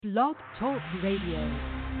Blog Talk Radio.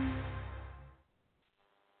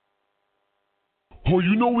 Oh,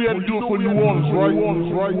 you know we had to do it for New Orleans, right?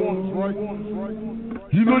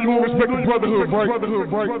 You know you gonna respect the brotherhood, right?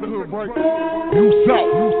 You South.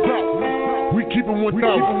 We keep it 1,000.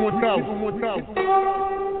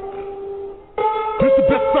 This the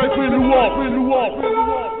best cipher in New Orleans.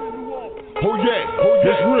 Oh yeah,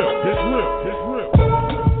 it's real.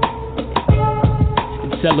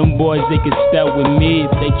 Tell them boys they can step with me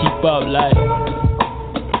if they keep up like.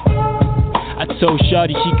 I told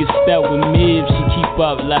Shorty she could step with me if she keep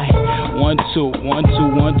up like 1 2 1 2 1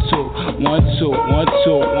 2 1 2 1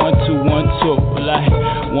 2 1 2 1 2 like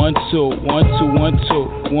 1 2 1 2 1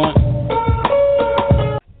 2 1.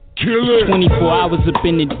 24 hours up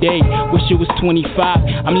in the day, wish it was 25.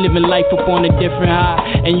 I'm living life up on a different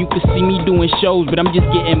high, and you can see me doing shows, but I'm just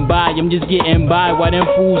getting by. While them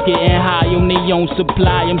fools getting high on their own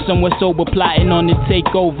supply. I'm somewhere sober, plotting on the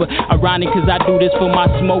takeover. Ironic, cause I do this for my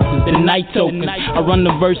smokers, the night tokens. I run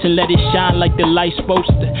the verse and let it shine like the light's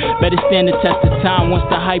supposed to. Better stand the test of time once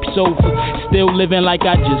the hype's over. Still living like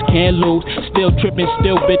I just can't lose. Still tripping,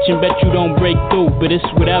 still bitching, bet you don't break through. But it's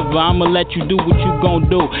whatever, I'ma let you do what you gon'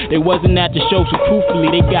 do. They wasn't at the show, so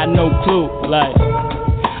truthfully, they got no clue. Like,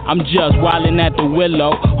 I'm just wildin' at the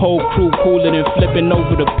Willow. Whole crew cooler than flipping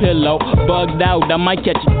over the pillow. Bugged out, I might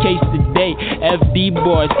catch a case today. FD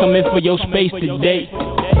boys coming for your space today.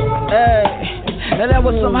 Hey, now that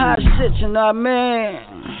was some hot shit, you know what I mean?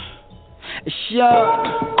 It's young,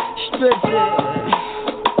 stripped.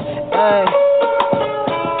 Hey.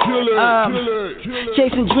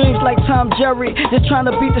 Chasing dreams like Tom Jerry, just trying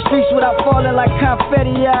to beat the streets without falling like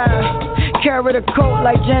confetti. I carry the coat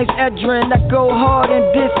like James Edrin. I go hard and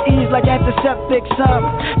dis-ease like antiseptics.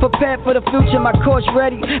 I'm prepared for the future, my course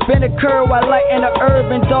ready. Bend a curve while lighting the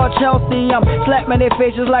herb and dodge healthy. I'm slapping their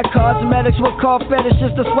faces like cosmetics with car fetish.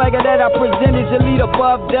 Just the swagger that I present is elite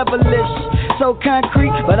above devilish. So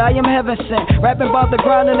concrete, but I am heaven sent. Rapping about the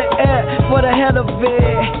ground in the air for the hell of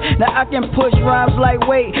it. Now I can push rhymes like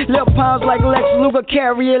weight, little pounds like Lex Luger,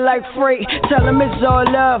 carry it like freight. Tell them it's all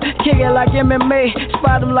love, kick it like MMA.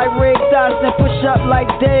 Spot them like Ray Dawson, push up like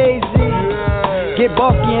Daisy. Get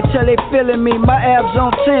bulky until they feeling me. My abs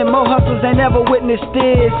on 10, more hustles ain't never witnessed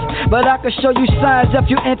this. But I can show you signs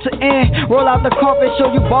if you enter in. Roll out the carpet,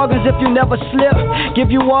 show you bargains if you never slip.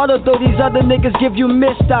 Give you water though these other niggas give you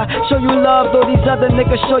mist. I show you love though these other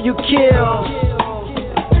niggas show you kills.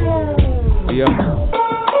 Yeah.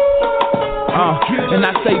 And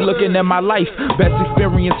I say looking at my life, best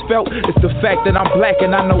experience felt is the fact that I'm black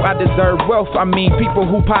and I know I deserve wealth. I mean people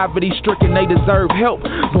who poverty stricken, they deserve help.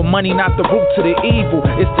 But money not the root to the evil,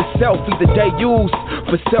 it's the self either they use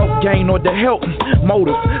for self gain or the help.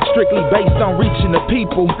 Motive strictly based on reaching the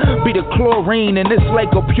people. Be the chlorine in this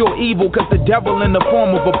lake of pure evil. Cause the devil in the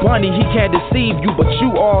form of a bunny, he can't deceive you. But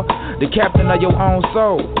you are the captain of your own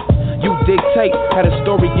soul. You dictate how the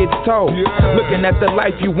story gets told. Looking at the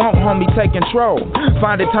life you want, homie, take control.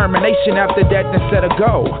 Find determination after that and set a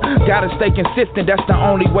goal. Gotta stay consistent, that's the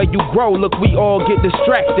only way you grow. Look, we all get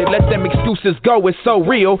distracted, let them excuses go. It's so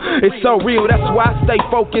real, that's why I stay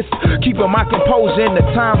focused. Keeping my composure in the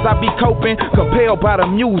times I be coping. Compelled by the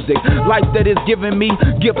music, life that is giving me.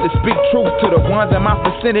 Gift to speak truth to the ones in my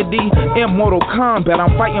vicinity. Immortal combat,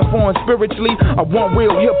 I'm fighting for it spiritually. I want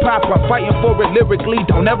real hip-hop, I'm fighting for it lyrically.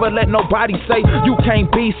 Don't ever let nobody say you can't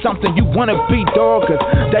be something you wanna be, dog. Cause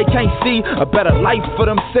they can't see a better life for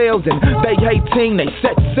themselves. And they 18, they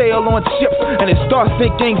set sail on ships and it starts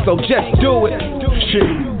sinking, so just do it. Shit,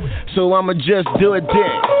 so I'ma just do it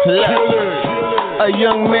then. A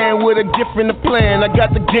young man with a gift and a plan. I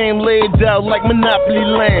got the game laid out like Monopoly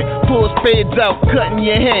land. Pull spades out, cutting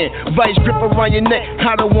your hand. Vice grip around your neck.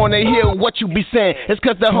 I don't wanna hear what you be saying. It's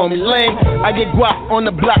cause the homie lame. I get guap on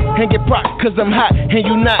the block and get proc cause I'm hot and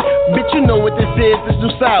you not. Bitch, you know what this is, this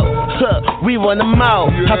new South. We run them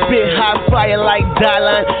out. I spit hot fire like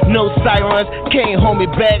Dylan. No sirens, can't hold me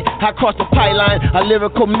back. I cross the pylon. A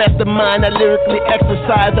lyrical mastermind. I lyrically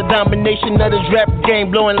exercise the domination of this rap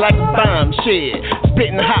game, blowing like a bomb. Shit.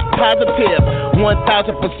 Spitting hot positive,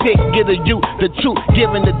 1000% give you the truth,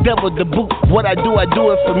 giving the devil the boot. What I do it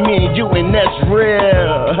for me and you, and that's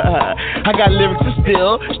real. I got lyrics to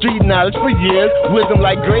spill, street knowledge for years, wisdom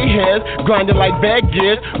like gray hairs, grinding like bad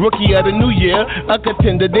gears, rookie of the new year, a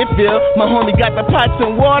contender they feel. My homie got the pots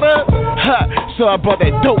and water, so I brought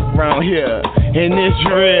that dope round here, and it's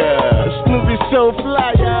real. Snoopy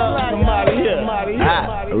SoFly, y'all. I'm out of here.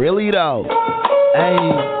 Really though. Hey.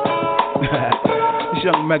 It's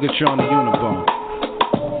young Megatron, the Unibone.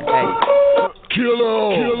 Hey.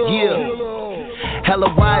 Killer. Yeah. Hella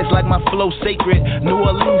wise like my flow sacred. New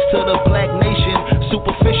Orleans to the black nation.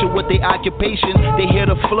 Superficial with their occupation. They hear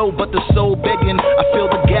the flow but the soul begging. I feel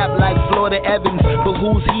the gap like Florida Evans. But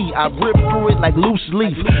who's he? I rip through it like loose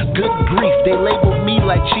leaf. Good grief, they labeled me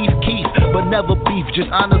like Chief Keef. But never beef, just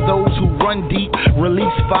honor those who run deep.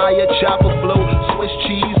 Release fire, chopper flow, Swiss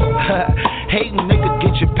cheese. Hating nigga,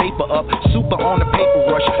 get your paper up. Super on the paper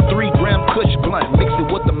rush. 3-gram Kush blunt, mix it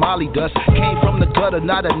with the Molly dust. Came from the gutter,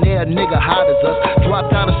 not a near nigga hot as us.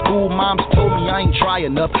 Dropped out of school, moms told me I ain't try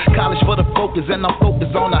enough. College for the focus, and I'm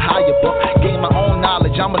focused on the higher buck. Gain my own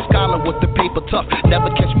knowledge, I'm a scholar with the paper tough.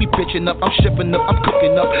 Never catch me bitching up, I'm shipping up, I'm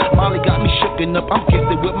cooking up. Molly got me shooken up, I'm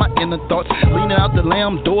gifted with my inner thoughts. Leaning out the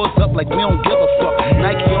lamb, doors up like we don't give a fuck.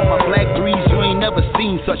 Nike on my black threes, you ain't never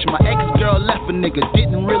seen such. My ex-girl left a nigga,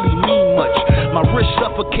 didn't really mean much. My wrist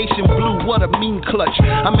suffocation blue, what a mean clutch.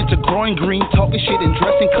 I'm into growing green, talking shit and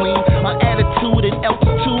dressing clean. My attitude and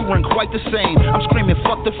altitude run quite the same. I'm screaming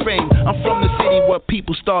fuck the fame. I'm from the city where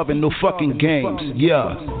people starving, no fucking games.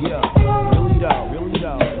 Yeah.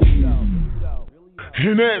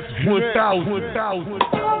 And that's 1,000.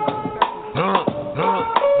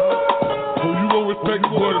 So you gon' respect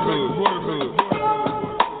brotherhood.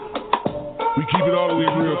 We keep it all the way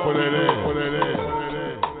real for that ass.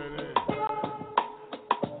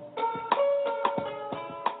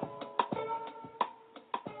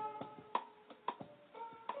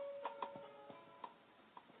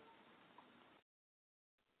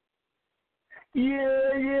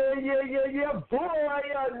 Yeah, boy,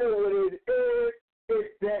 y'all know what it is.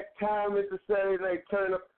 It's that time, it's the Saturday Night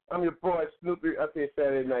Turn Up. I'm your boy, Snoopy. I say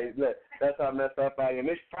Saturday night. That's how messed up I am.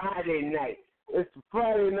 It's Friday night. It's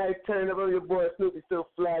Friday Night Turn Up. I'm your boy, Snoopy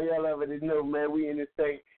SoFly. Y'all already know, man. We in this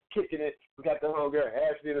thing, kicking it. We got the homegirl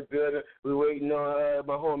Ashley in the building. We waiting on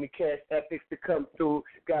my homie Cash Epics to come through.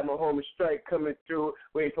 Got my homie Strike coming through.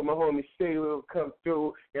 Waiting for my homie Sailor to come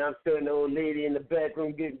through. You know what I'm saying? The old lady in the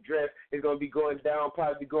bathroom getting dressed is going to be going down.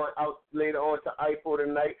 Probably going out later on to Eiffel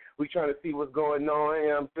tonight. We trying to see what's going on. You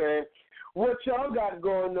know what I'm saying? What y'all got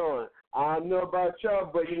going on? I don't know about y'all,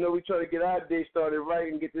 but, you know, we try to get our day started right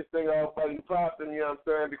and get this thing all fucking popping, you know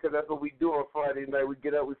what I'm saying? Because that's what we do on Friday night. We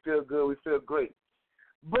get up, we feel good, we feel great.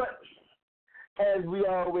 But as we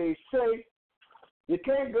always say, you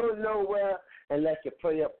can't go nowhere unless you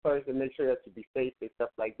pray up first and make sure that you be safe and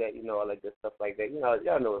stuff like that, you know, all that good stuff like that. You know,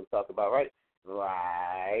 y'all know what I'm talking about, right?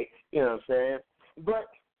 Right. You know what I'm saying? But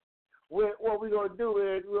what we're going to do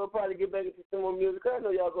is we'll probably get back into some more music. I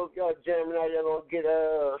know y'all jamming out. Y'all going to get,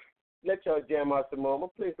 let y'all jam out some more. I'm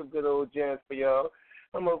going to play some good old jams for y'all.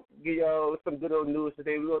 I'm going to give y'all some good old news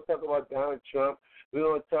today. We're going to talk about Donald Trump. We're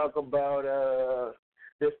going to talk about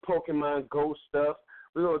this Pokemon Go stuff.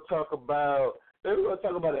 We're going to talk about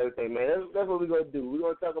everything, man. That's what we're going to do. We're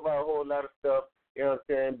going to talk about a whole lot of stuff, you know what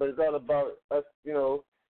I'm saying? But it's all about us, you know,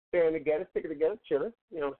 staying together, sticking together, chilling,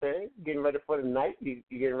 you know what I'm saying? Getting ready for the night. You're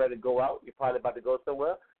getting ready to go out. You're probably about to go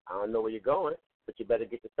somewhere. I don't know where you're going, but you better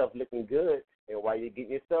get yourself looking good. And while you're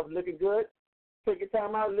getting yourself looking good, take your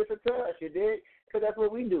time out and listen to us, you dig? Because that's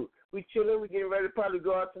what we do. We chilling. We getting ready to probably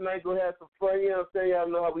go out tonight, go have some fun, you know what I'm saying? Y'all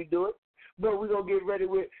know how we do it. But we're going to get ready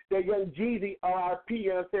with that young Jeezy, R.I.P., you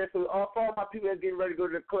know what I'm saying? So all my people that's getting ready to go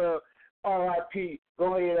to the club, R.I.P.,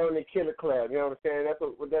 go ahead on and kill the club, you know what I'm saying?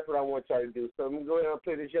 That's what I want y'all to do. So I'm going to go ahead and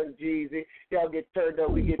play this young Jeezy. Y'all get turned up.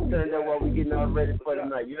 We get turned up while we getting all ready for the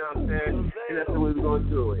night, you know what I'm saying? And that's the way we're going to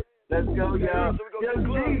do it. Let's go, y'all. Young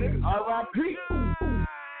Jeezy, R.I.P.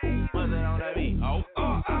 What's that on that beat? Oh,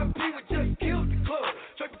 R.I.P. we just killed the club.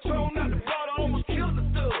 Straight Patron out the bottle, almost killed the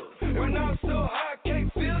thug. When I'm so high, I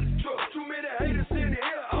can't feel the truck. Too many haters in the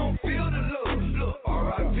air, I don't feel the love. Look,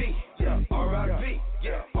 R.I.P. Yeah, R.I.P.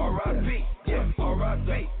 Yeah, R.I.P. Yeah, R.I.P.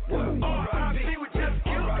 R.I.P. we just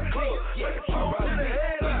killed the club. Straight Patron to the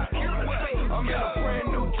head, I'm in a brand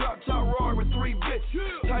new drop top Rory with 3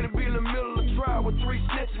 bitches. Tight to be in the middle of the trial with 3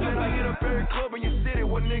 snitches. And I hit up every club in your city,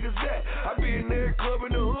 where niggas at? I be in every club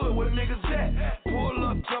in the hood, where niggas at? Pull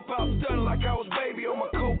up, jump out, stunning like I was baby on my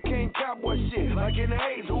cocaine cowboy shit. Like in the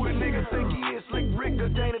 80s, who the nigga think he is? Slick Rick or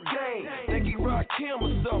Dana Dane? Think he rock Kim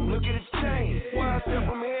or something? Look at his chain. Why I step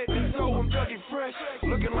from head to toe, I'm Dougie Fresh.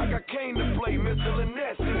 Looking like I came to play Mr.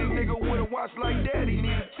 Lynette. Any nigga with a watch like that, he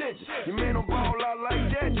need attention. Your man don't ball out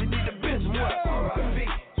like that, you need to bench him. What? R.I.P.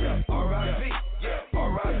 Yeah, R.I.P. Yeah,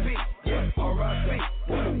 R.I.P. Yeah, R.I.P.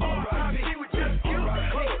 R.I.P. we just killed the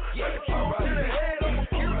club. Yeah, R.I.P. to the head, I'ma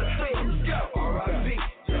kill the thing. Let's go. R.I.P.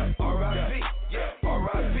 Yeah, R.I.P. Yeah,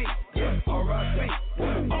 R.I.P. Yeah, R.I.P.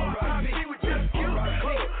 R.I.P. we just killed the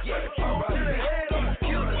club. Yeah, R.I.P. to the head, I'ma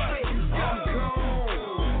kill the thing. I'm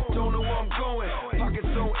gone. Don't know where I'm going.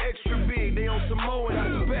 Pockets on extra big, they on Samoan. Got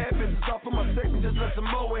the bad bitches off of my section, just let some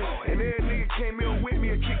mow in. And every nigga came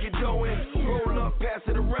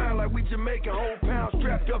Jamaican, whole pound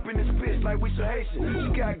strapped up in this bitch like we some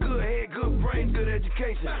Haitian. She got good head, good brain, good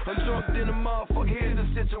education. I'm drunk in the motherfucker, here's the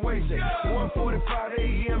situation. 1:45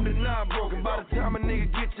 a.m. the knob broken. By the time a nigga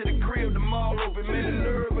get to the crib, the mall open. Man, the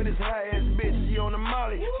nerve of this high ass bitch, she on the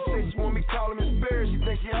molly. She say she want me call him in spirit, she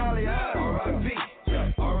think she Holly high. R.I.P.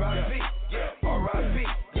 R.I.P. R.I.P.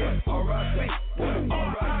 R.I.P.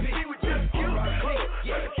 R.I.P. We just killed the club.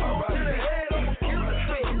 R.I.P. To the head, I'ma kill the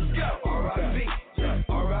thing. Let's go. R.I.P.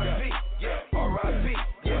 R.I.P. R.I.P.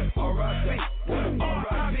 R.I.P.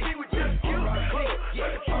 R.I.P. We just killed the club.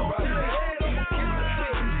 R.I.P. To the head, I'ma kill the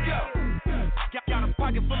thing. Let's go. Got a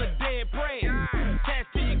pocket full of dead bread.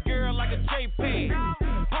 Attached to your girl like a JPEG.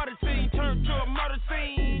 Party scene turned to a murder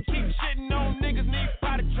scene. Keep shitting on niggas, need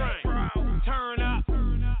body train. Turn up,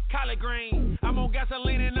 collard green. I'm on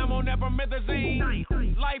gasoline and I'm on that promethazine.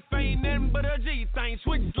 Life ain't nothing but a G thing.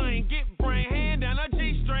 Switch lane, get brain, hand down a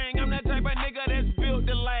G string. I'm that type of nigga that's built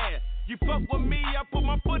to last. You fuck with me, I put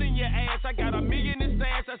my foot in your ass. I got $1 million in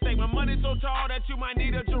stash. I say my money so tall that you might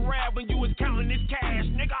need a giraffe when you was counting this cash,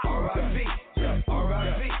 nigga. R.I.P.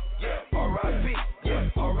 R.I.P. R.I.P.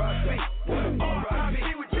 R.I.P. R.I.P.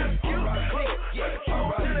 We just killed the club.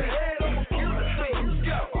 R.I.P. To the head, I'ma kill the thing. Let's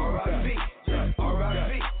go. R.I.P.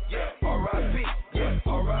 R.I.P. R.I.P.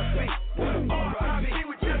 R.I.P. R.I.P.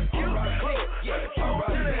 We just killed the club.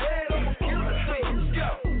 R.I.P. To the head, I'ma kill the thing. Let's go.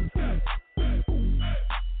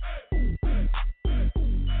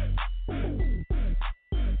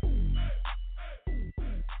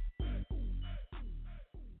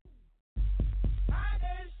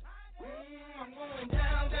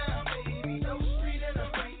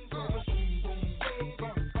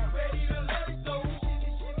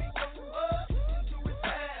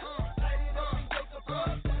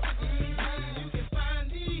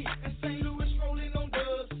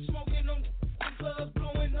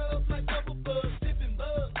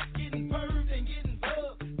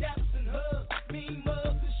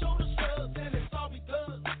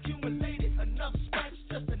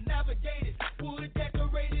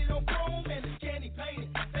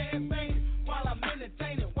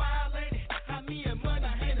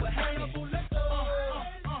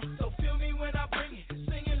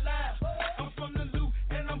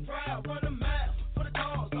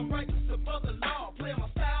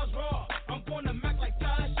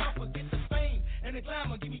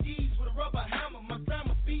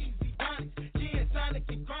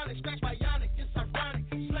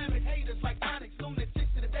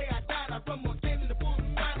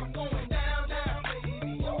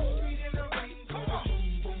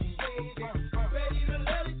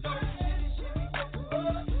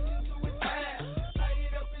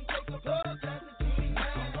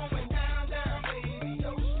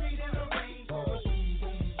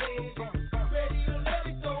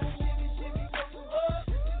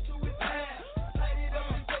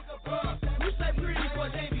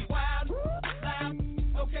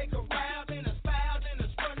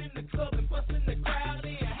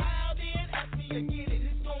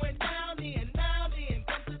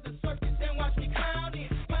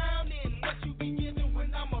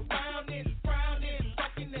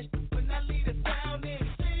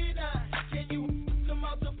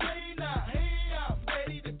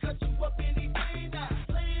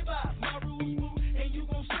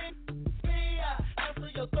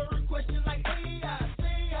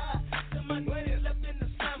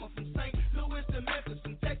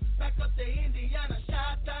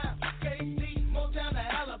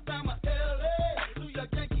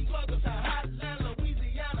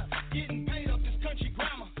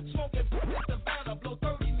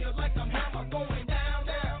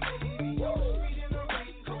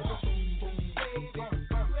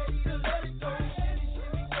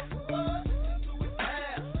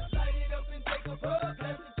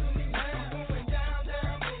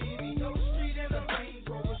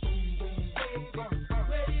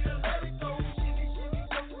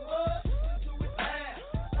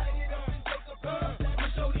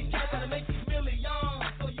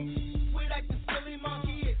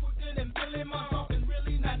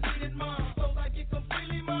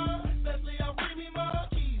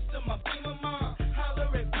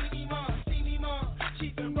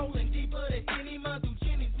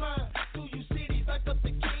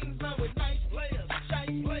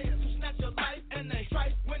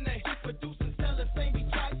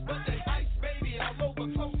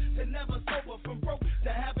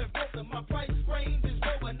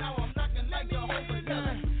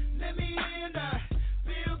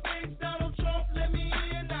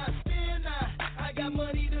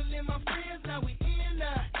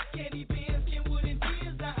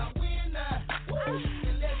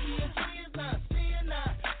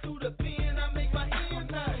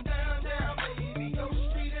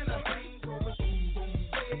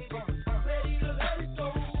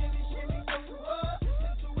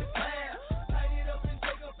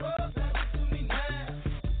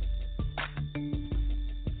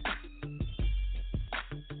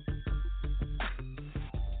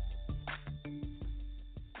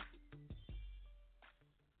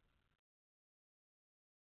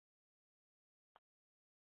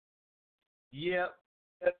 Yep.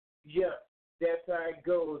 Yep. That's how it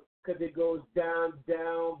goes. Because it goes down,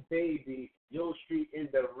 down, baby. Yo Street in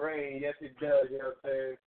the rain. Yes, it does. You know what I'm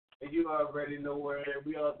saying? And you already know where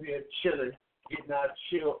we up here chilling, getting our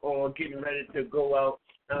chill on, getting ready to go out.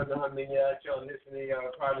 I don't know how many of y'all listening. Y'all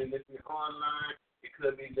are probably listening online. You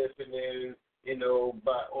could be listening,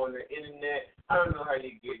 on the internet. I don't know how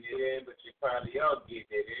you get it in, but you probably all get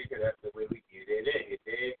it in because that's the way we get it in. You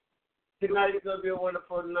dig? Tonight is going to be a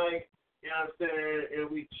wonderful night. You know what I'm saying? And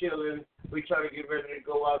we chilling. We trying to get ready to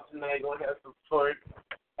go out tonight. Going to have some fun.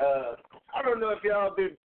 I don't know if y'all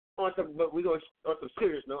been on some, but we going on some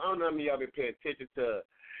serious note. I don't know how many of y'all been paying attention to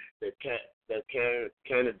the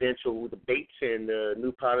candidacial debates and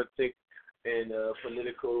new politics and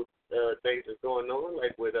political things that's going on,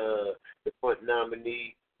 like with the front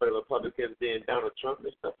nominee for the Republicans being Donald Trump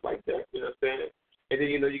and stuff like that. You know what I'm saying? And then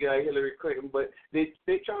you got Hillary Clinton, but they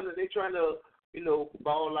trying to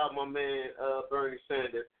ball out my man Bernie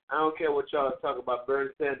Sanders. I don't care what y'all talk about.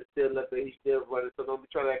 Bernie Sanders still up there. He's still running. So don't be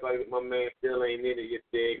trying to act like my man still ain't in it yet,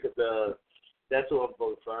 because that's who I'm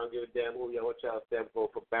voting for. I don't give a damn who y'all want y'all stand for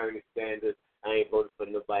Bernie Sanders. I ain't voting for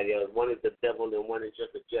nobody else. One is the devil and one is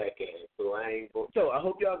just a jackass. So I ain't voting. So I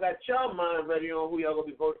hope y'all got y'all mind ready on who y'all gonna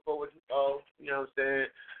be voting for. You know what I'm saying?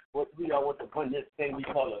 Who y'all want to run this thing we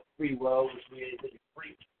call a free world, which we ain't really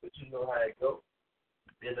free, but you know how it goes.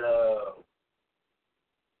 And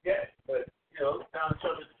yeah, but Donald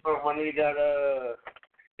Trump is the front one. They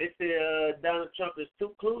say Donald Trump is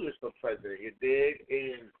too clueless for president. You dig?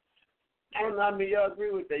 And I don't know how many of y'all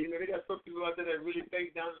agree with that. They got some people out there that really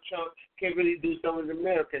think Donald Trump can't really do something in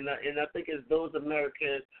America. And I think it's those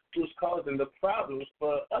Americans who's causing the problems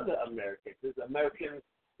for other Americans. It's Americans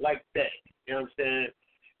like that. You know what I'm saying?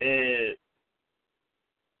 And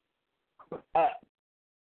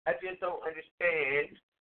I just don't understand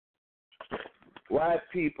why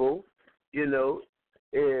people,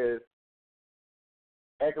 is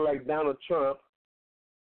acting like Donald Trump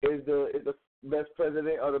is the best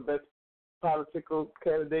president or the best political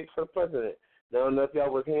candidate for president. Now, I don't know if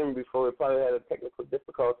y'all was hearing before. We probably had a technical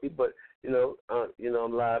difficulty, but I'm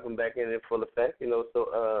live. I'm back in it full effect.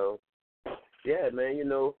 So yeah, man.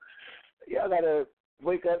 Y'all gotta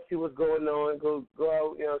wake up, see what's going on, go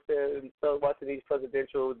out. You know what I'm saying? Start watching these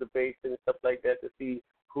presidential debates and stuff like that to see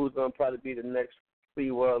who's gonna probably be the next free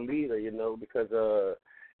world leader. Because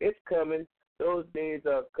it's coming. Those days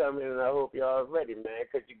are coming, and I hope y'all are ready, man.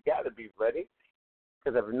 Because you gotta be ready.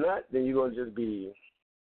 Because if not, then you're going to just be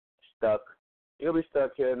stuck. You'll be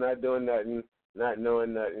stuck here not doing nothing, not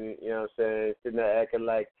knowing nothing, you know what I'm saying, sitting there acting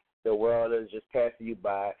like the world is just passing you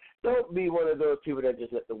by. Don't be one of those people that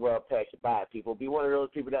just let the world pass you by, people. Be one of those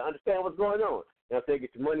people that understand what's going on. You know what I'm saying?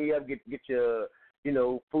 Get your money up, get your,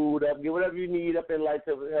 food up, get whatever you need up in life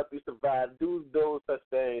to help you survive. Do those such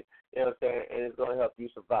things, you know what I'm saying, and it's going to help you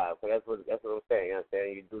survive. So that's what I'm saying, you know what I'm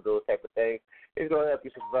saying? You do those type of things, it's going to help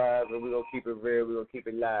you survive, and we're going to keep it real, we're going to keep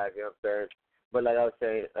it live, you know what I'm saying? But like I was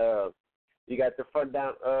saying, you got the front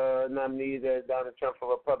down nominees as Donald Trump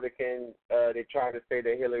for Republican. They're trying to say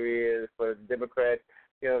that Hillary is for Democrats,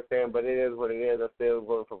 you know what I'm saying? But it is what it is. I'm still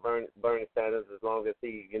voting for Bernie Sanders as long as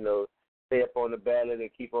he, stay up on the ballot and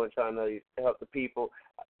keep on trying to help the people.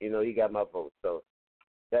 He got my vote. So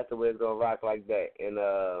that's the way it's going to rock like that. And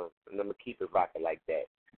I'm going to keep it rocking like that.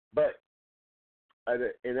 But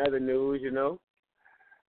in other news,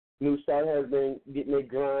 New South has been getting their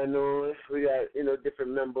grind on. We got,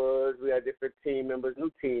 different members. We got different team members,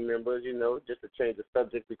 new team members, just to change the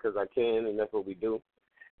subject because I can, and that's what we do.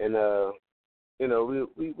 And,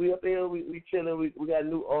 we up there, we chilling. We got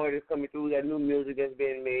new artists coming through. We got new music that's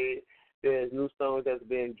being made. There's new songs that's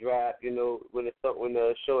been dropped. When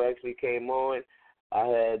the show actually came on, I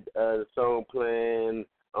had the song playing.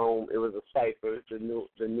 It was a cipher, the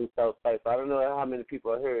new South cipher. I don't know how many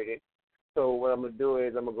people heard it. So what I'm gonna do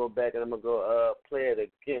is I'm gonna go back and I'm gonna go play it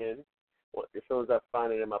again. As soon as I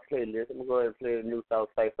find it in my playlist, I'm gonna go ahead and play the new South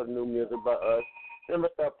cipher, new music by us. Then I'm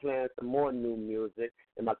gonna start playing some more new music.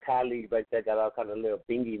 And my colleague right there got all kind of little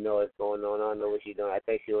bingy noise going on. I don't know what she's doing. I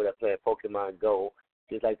think she over there playing Pokemon Go.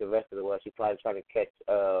 Just like the rest of the world, she's probably trying to catch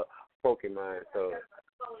Pokemon. So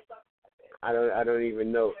I don't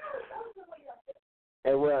even know.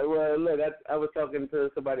 And well, look, I was talking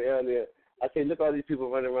to somebody earlier. I said, look, all these people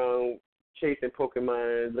running around chasing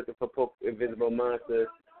Pokemon, looking for invisible monsters.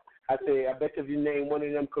 I say, I bet if you name one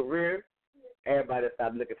of them career, everybody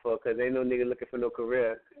stop looking for it because ain't no nigga looking for no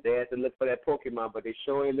career. They have to look for that Pokemon, but they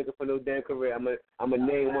sure ain't looking for no damn career. I'm gonna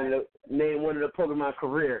name one of the Pokemon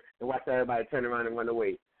career and watch everybody turn around and run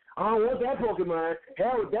away. I don't want that Pokemon.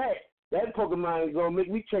 Hell with that. That Pokemon is gonna make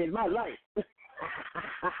me change my life.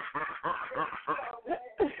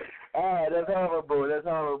 That's horrible. That's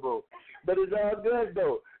horrible. But it's all good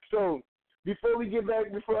though. So before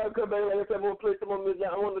I come back, like I said, I'm gonna play some more music.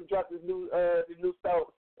 I want to drop this new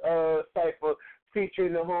South cipher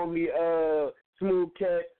featuring the homie Smooth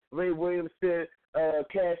Cat, Ray Williamson,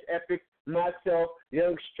 Cash Epic, myself,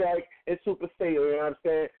 Young Strike, and Super Saiyan. You know what I'm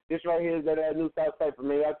saying? This right here is that new South cipher,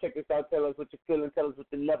 man. Y'all check this out. Tell us what you're feeling. Tell us what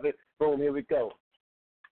you love it. Boom. Here we go.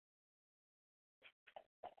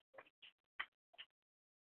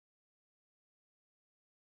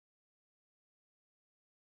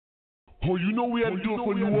 Oh, you know we had to do it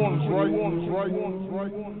for New Orleans, right?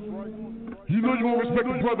 You know you want to respect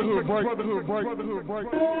the brotherhood, right?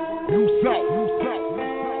 New South.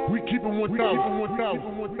 We keep it 1,000.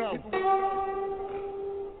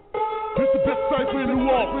 This the best cipher in New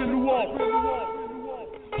Orleans.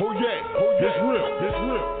 Oh yeah, it's real.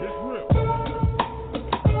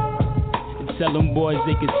 Tell them boys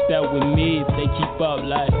they can step with me if they keep up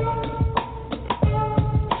like.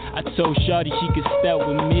 I told Shawty she could step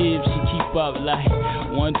with me if she keep up like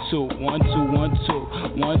 1 2 1 2 1 2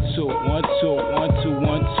 1 2 1 2 1 2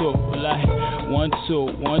 1 2 like 1 2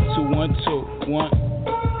 1 2 1 2 1.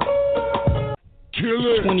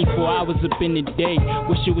 24 hours up in the day,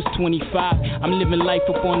 wish it was 25. I'm living life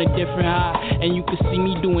up on a different high, and you can see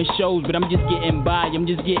me doing shows, but I'm just getting by.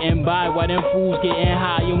 While them fools getting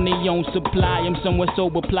high on their own supply. I'm somewhere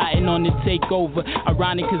sober, plotting on the takeover.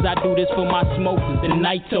 Ironic, cause I do this for my smokers, the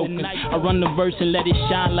night tokens. I run the verse and let it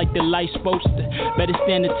shine like the light's supposed to. Better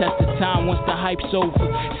stand the test of time once the hype's over.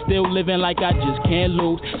 Still living like I just can't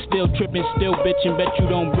lose. Still tripping, still bitching, bet you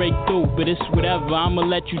don't break through. But it's whatever, I'ma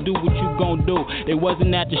let you do what you gon' do. They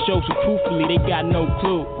wasn't at the show, so truthfully, they got no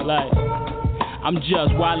clue. Like, I'm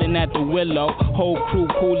just wildin' at the Willow. Whole crew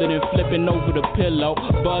cooler than flipping over the pillow.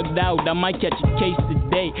 Bugged out, I might catch a case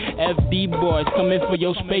today. FD boys coming for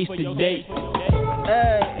your space today.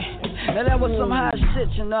 Hey, now that was some hot shit,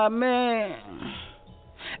 you know what I mean?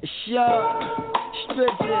 It's young,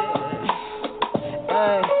 stripped.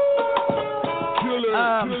 Hey.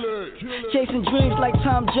 Chasing dreams like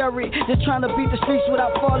Tom Jerry, just trying to beat the streets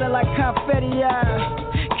without falling like confetti.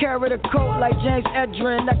 Carry the coat like James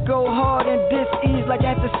Edrin. I go hard and dis-ease like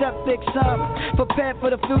antiseptics. Prepared for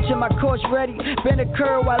the future, my coach ready. Bend a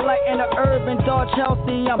curve while lighting the herb and dodge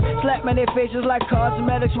healthy. I'm slapping their faces like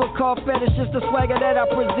cosmetics with car fetish. Just the swagger that I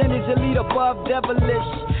present is elite above devilish.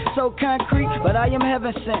 So concrete, but I am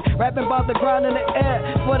heaven sent. Rapping about the ground in the air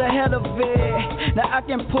for the hell of it. Now I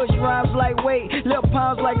can push rhymes like weight, little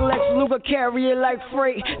pounds like Lex Luger, carry it like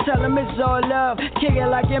freight. Tell them it's all love, kick it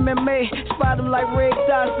like MMA. Spot them like Ray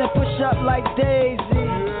Dawson, push up like Daisy.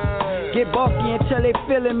 Get bulky until they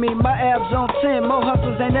feeling me. My abs on 10, more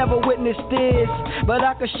hustles ain't never witnessed this. But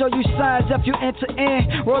I can show you signs if you enter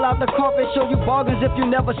in. Roll out the carpet, show you bargains if you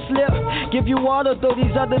never slip. Give you water, though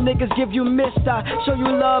these other niggas give you mist. I show you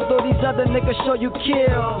love, though these other niggas show you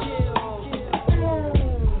kills.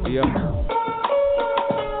 Yeah.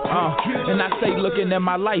 And I say looking at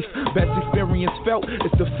my life, best experience felt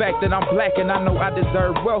is the fact that I'm black and I know I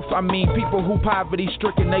deserve wealth. I mean, people who poverty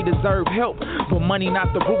stricken, they deserve help. But money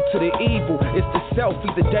not the root to the evil, it's the self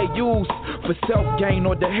either they use for self-gain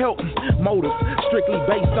or to help. Motive strictly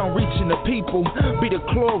based on reaching the people. Be the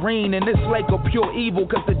chlorine in this lake of pure evil,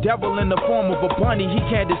 cause the devil in the form of a bunny, he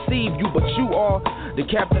can't deceive you, but you are the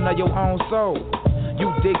captain of your own soul. You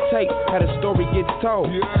dictate how the story gets told.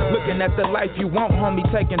 Looking at the life you want, homie,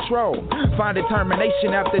 take control. Find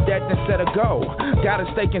determination after that instead of go. Gotta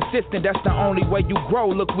stay consistent, that's the only way you grow.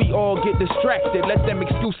 Look, we all get distracted, let them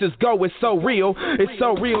excuses go. It's so real,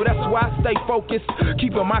 that's why I stay focused.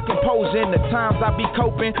 Keeping my composure in the times I be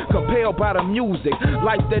coping. Compelled by the music,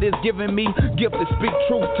 life that is giving me. Gift to speak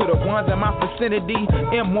truth to the ones in my vicinity.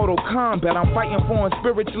 Immortal combat, I'm fighting for it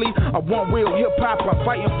spiritually. I want real hip-hop, I'm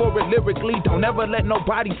fighting for it lyrically. Don't ever let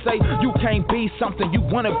nobody say you can't be something you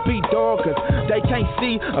wanna be, dog, cause they can't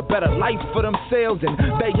see a better life for themselves. And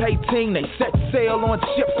they 18, they set sail on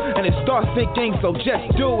ships and it starts sinking, so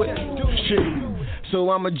just do it. Shit, so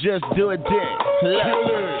I'ma just do it then.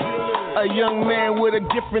 A young man with a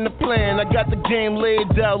gift and a plan. I got the game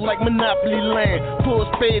laid out like Monopoly land. Pull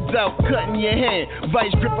spades out, cutting your hand.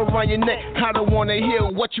 Vice grip around your neck. I don't wanna hear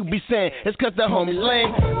what you be saying. It's cause the homie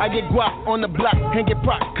lame. I get guap on the block and get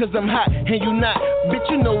proc cause I'm hot and you not.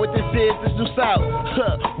 Bitch, you know what this is, this new South.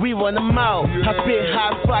 We run them out. I spit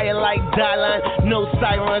high fire like Dylan. No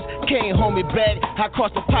sirens, can't hold me back. I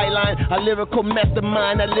cross the pipeline. A lyrical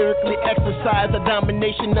mastermind. I lyrically exercise the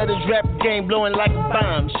domination of this rap game, blowing like a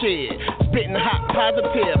bomb. Shit. spitting hot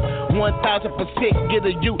positive. 1000% get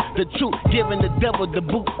a you the truth, giving the devil the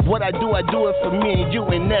boot. What I do it for me and you,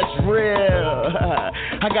 and that's real.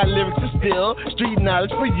 I got lyrics to steal, street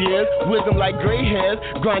knowledge for years, wisdom like gray hairs,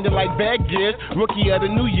 grinding like bad gears. Rookie of the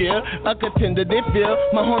new year, a contender they feel.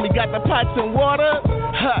 My homie got the pots and water,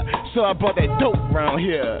 so I brought that dope round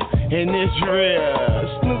here, and it's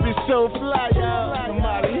real. Snoopy SoFly, y'all. I'm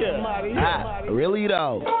out of here. Really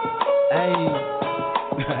though? Hey,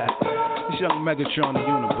 it's young Megatron, the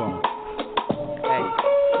Unibomb. Hey.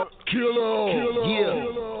 Killer. Yeah.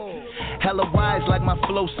 Hella wise like my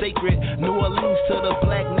flow sacred. New Orleans to the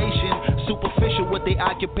black nation. Superficial with their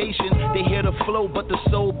occupation. They hear the flow but the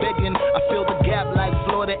soul begging. I feel the gap like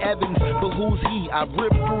Florida Evans. But who's he? I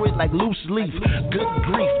rip through it like loose leaf. Good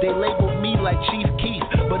grief, they label me like Chief Keef.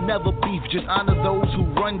 But never beef, just honor those who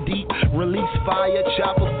run deep. Release fire,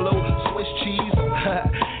 chopper flow, Swiss cheese.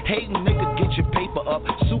 Hating nigga, get your paper up.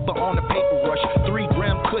 Super on the paper rush.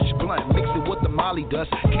 3-gram kush blunt, mix it with the molly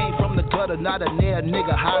dust. Came from the gutter, not a near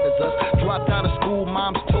nigga hot as us. Dropped out of school,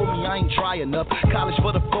 moms told me I ain't try enough. College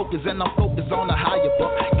for the focus, and I'm focused on the higher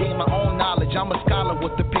buck. Gain my own knowledge, I'm a scholar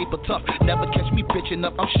with the paper tough. Never catch me pitching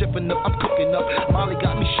up, I'm shipping up, I'm cooking up. Molly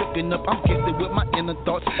got me shooken up, I'm gifted with my inner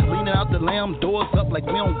thoughts. Leaning out the lamb, doors up like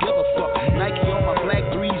we don't give a fuck. Nike on my black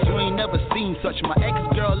threes, you ain't never seen such. My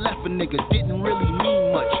ex-girl left a nigga, didn't really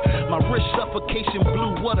mean much. My wrist suffocation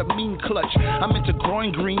blue, what a mean clutch. I'm into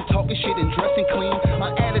growing green, talking shit and dressing clean.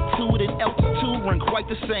 My attitude and altitude run quite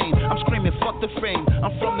the same. I'm screaming fuck the fame.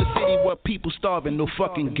 I'm from the city where people starving, no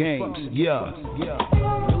fucking games. Yeah.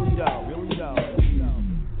 Really though.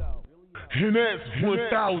 And that's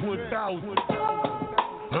 1,000.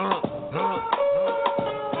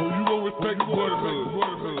 So you gon' respect the brotherhood.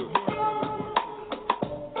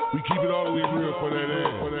 We keep it all the way real for that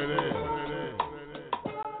ass.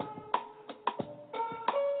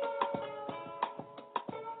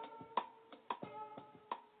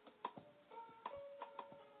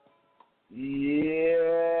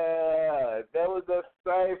 Yeah, that was a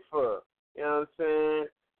cipher. You know what I'm saying?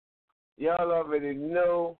 Y'all already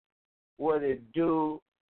know what it do.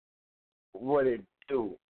 You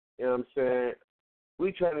know what I'm saying?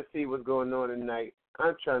 We trying to see what's going on tonight.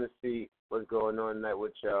 I'm trying to see what's going on tonight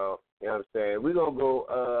with y'all. You know what I'm saying? We're going to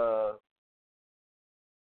go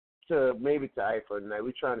to Ifa tonight.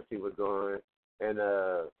 We're trying to see what's going on. And,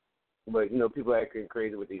 but, you know, people acting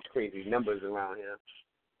crazy with these crazy numbers around here.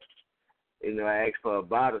 You know, I asked for a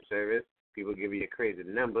bottle service. People give you a crazy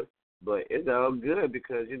number. But it's all good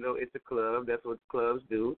because, you know, it's a club. That's what clubs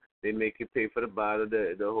do. They make you pay for the bottle,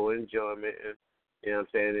 the whole enjoyment. And, you know what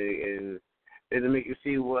I'm saying? And they make you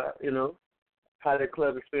see what, you know, how the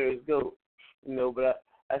club experience goes. You know, but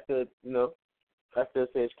I still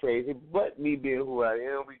say it's crazy. But me being who I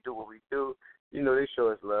am, we do what we do. You know, they show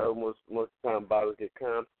us love. Most of the time bottles get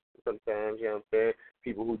come. Sometimes, you know what I'm saying,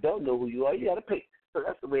 people who don't know who you are, you got to pay. So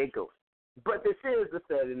that's the way it goes. But this is the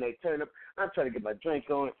Firday Nite Turn Up. I'm trying to get my drink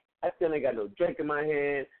on. I still ain't got no drink in my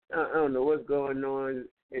hand. I don't know what's going on.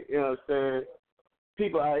 You know what I'm saying?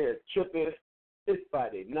 People out here tripping. It's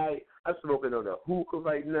Friday night. I'm smoking on a hookah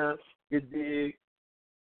right now. You dig?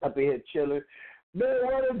 Up in here chilling. Man,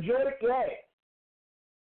 what a drink at?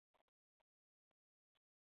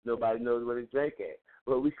 Nobody knows what a drink at.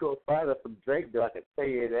 But we gonna find us some drink, though. I can tell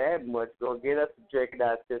you that much. Gonna get us some drink in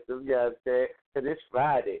our system, you know what I'm saying? Because it's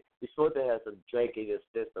Friday. You're supposed to have some drink in your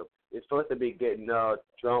system. You're supposed to be getting all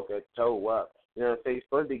drunk and toe up. You know what I'm saying? You're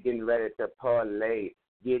supposed to be getting ready to parlay,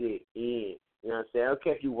 get it in. You know what I'm saying? I don't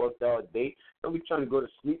care if you worked all day. Don't be trying to go to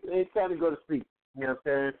sleep. It ain't time to go to sleep. You know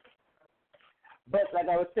what I'm saying? But like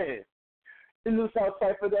I was saying, the New South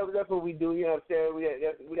Cypher, that's what we do. You know what I'm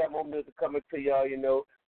saying? We got more music coming to y'all, you know.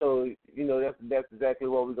 So, you know, that's exactly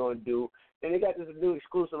what we're going to do. And they got this new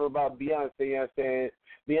exclusive about Beyonce, you know what I'm saying?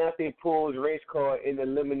 Beyonce pulls race car in the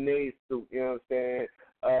lemonade suit, you know what I'm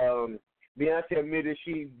saying? Beyonce admitted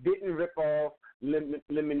she didn't rip off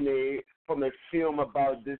Lemonade from a film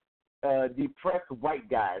about this depressed white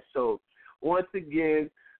guy. So, once again,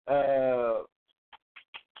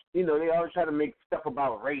 you know, they always try to make stuff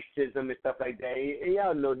about racism and stuff like that. And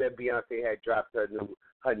y'all know that Beyonce had dropped her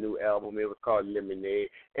new album. It was called Lemonade.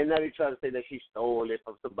 And now they try to say that she stole it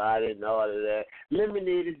from somebody and all of that.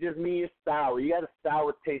 Lemonade is just mean sour. You got a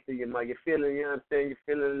sour taste in your mouth. You're feeling, you know what I'm saying? You're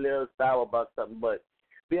feeling a little sour about something. But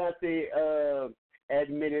Beyonce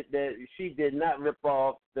admitted that she did not rip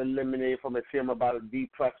off the Lemonade from a film about a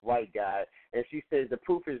depressed white guy. And she says the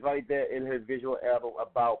proof is right there in her visual album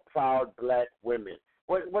about proud black women.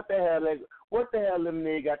 What the hell? Like, What the hell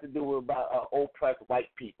lemonade got to do with about oppressed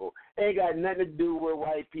white people? It ain't got nothing to do with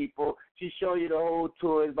white people. She showing you the whole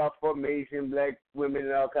tour about formation, black women,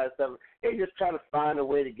 and all kinds of stuff. They just trying to find a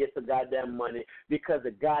way to get some goddamn money because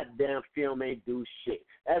the goddamn film ain't do shit.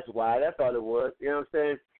 That's why. That's all it was. You know what I'm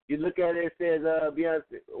saying? You look at it, it says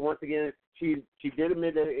Beyonce. Once again, she did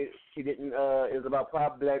admit that she didn't. It was about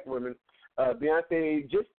 5 black women. Beyonce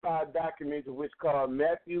just filed documents which called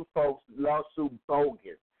Matthew Folks' lawsuit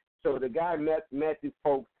bogus. So the guy, Matthew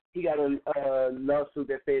Folks, he got a lawsuit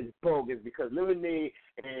that says bogus because Lemonade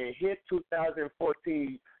and his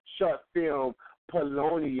 2014 short film,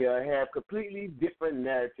 Polonia, have completely different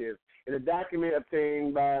narratives. In a document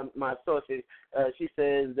obtained by my sources, she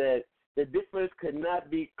says that the difference could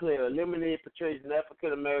not be clearer. Lemonade portrays an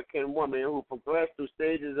African-American woman who progressed through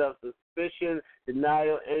stages of suspicion,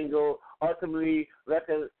 denial, anger, ultimately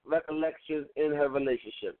recollections in her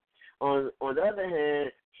relationship. On the other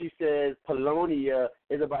hand, she says Polonia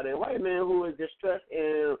is about a white man who is distressed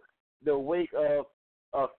in the wake of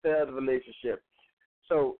a failed relationship.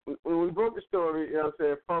 So when we broke the story, you know what I'm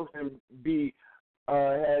saying, Folks and B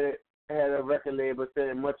had a record label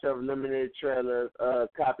saying much of Lemonade trailers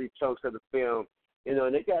copied chunks of the film. You know,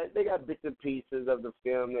 and they got bits and pieces of the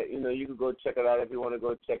film that, you know, you can go check it out if you want to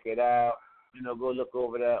go check it out. You know, go look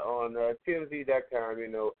over that on TMZ.com, you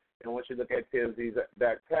know. And once you look at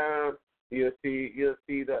TMZ.com, you'll see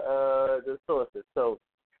the sources. So,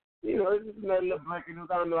 you know, it's just another little breaking news.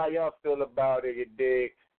 I don't know how y'all feel about it. You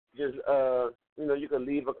dig? Just you know, you can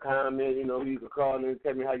leave a comment. You know, you can call in and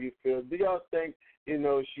tell me how you feel. Do y'all think, you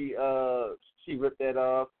know, she ripped that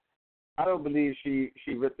off? I don't believe she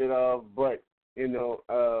ripped it off, but you know,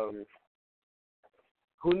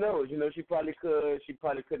 who knows? You know, she probably could. She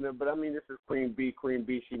probably couldn't have. But I mean, this is Queen B. Queen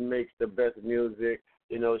B. She makes the best music.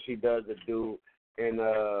 You know, she does it do, and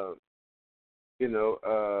you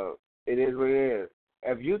know, it is what it is.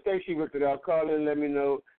 If you think she ripped it off, call in, let me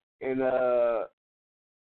know, and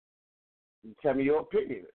tell me your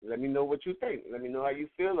opinion. Let me know what you think. Let me know how you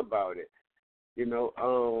feel about it. You know,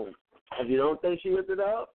 if you don't think she ripped it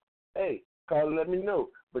off, hey, call and let me know.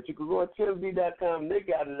 But you can go on TMZ.com. They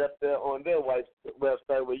got it up there on their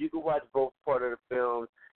website where you can watch both part of the films.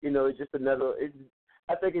 You know, it's just another.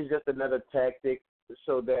 I think it's just another tactic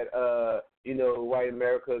so that you know, white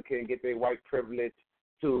America can get their white privilege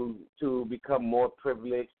to become more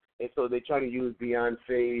privileged, and so they try to use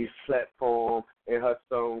Beyonce's platform and her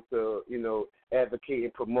song to, you know, advocate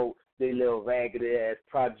and promote their little raggedy ass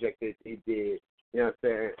project that they did. You know what I'm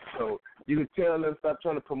saying? So you can tell them stop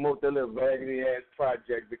trying to promote their little raggedy ass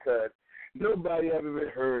project because nobody ever even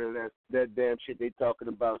heard of that damn shit they talking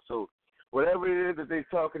about. So whatever it is that they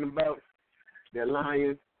talking about, they're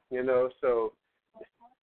lying. You know, so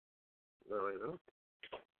you know.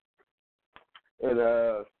 And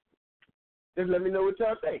just let me know what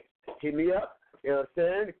y'all think. Hit me up. You know what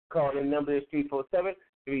I'm saying? Calling number is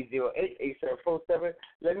 347-308-8747.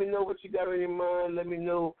 Let me know what you got on your mind. Let me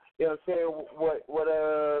know, you know what I'm saying, what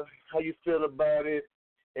how you feel about it.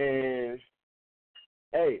 And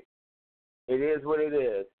hey, it is what it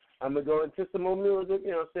is. I'm gonna go into some more music,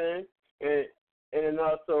 you know what I'm saying? And then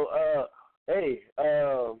also, hey,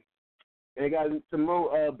 and I got some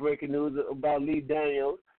more breaking news about Lee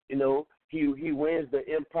Daniels. You know, he wins the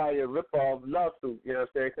Empire ripoff lawsuit. You know what I'm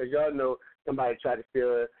saying? Because y'all know somebody tried to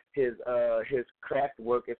steal his craft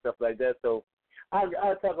work and stuff like that. So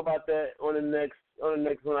I'll talk about that on the next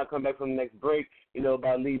when I come back from the next break. You know,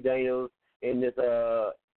 about Lee Daniels and this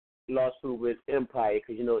lawsuit with Empire.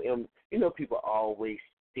 Because you know people always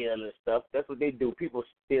stealing stuff. That's what they do. People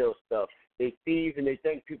steal stuff. They thieves and they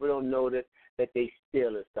think people don't notice that they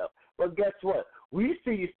stealing stuff. But guess what? We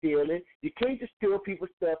see you stealing. You can't just steal people's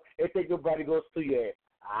stuff and think nobody goes sue your ass.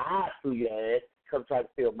 I sue your ass. Come try to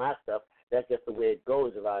steal my stuff. That's just the way it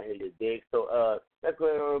goes around here, you dig? So let's go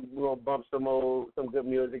ahead and we're gonna bump some good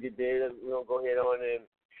music, you dig? We're gonna go ahead on and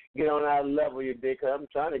get on our level, you dig? Cause I'm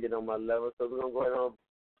trying to get on my level, so we're gonna go ahead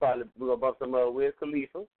and we're gonna bump some Wiz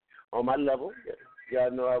Khalifa on my level.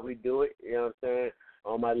 Y'all know how we do it. You know what I'm saying?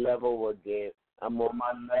 On my level again. I'm on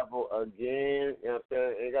my level again. You know what I'm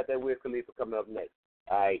saying? And got that Wiz Khalifa coming up next.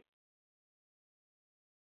 All right.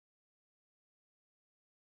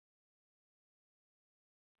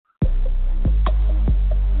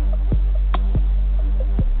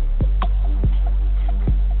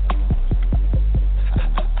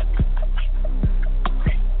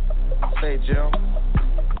 Hey, Joe.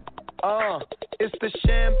 It's the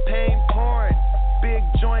champagne pouring, big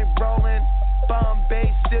joint rolling,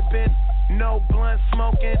 Bombay sipping, no blunt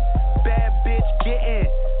smoking, bad bitch getting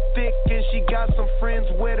thick and she got some friends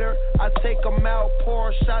with her. I take 'em out,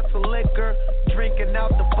 pour shots of liquor, drinking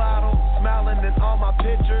out the bottle, smiling in all my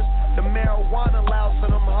pictures. The marijuana loud, so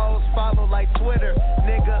them hoes follow like Twitter.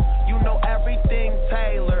 Nigga, you know everything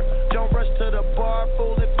Taylor. Don't rush to the bar,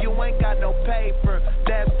 fool, if you ain't got no paper.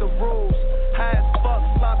 That's the rules. High as fuck,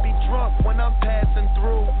 sloppy drunk when I'm passing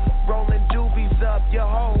through. Rolling doobies up, your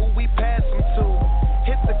hoe who we pass them to.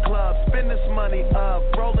 Hit the club, spend this money up,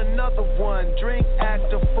 roll another one, drink,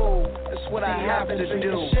 act a fool. That's what I have to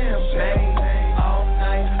do. Champagne all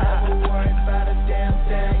night, never worry about a damn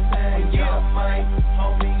thing. When y'all might,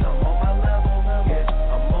 homie, I'm on my level. Yeah,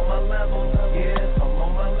 I'm on my level. Yeah, I'm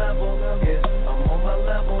on my level. Yeah, I'm on my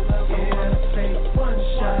level. Yeah, take one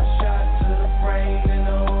shot to the brain and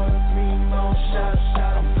order 3 more shots.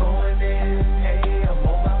 I'm going in. Hey, I'm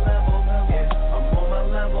on my level. Yeah, I'm on my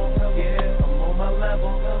level. Yeah, I'm on my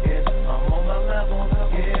level. Yeah, I'm on my level.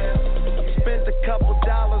 Yeah. Spent a couple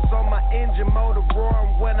dollars on my engine motor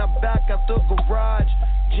roaring when I back out the garage.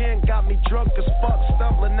 Gin got me drunk as fuck,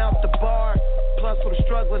 stumbling out the bar. Plus I'm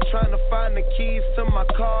struggling trying to find the keys to my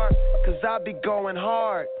car, cause I be going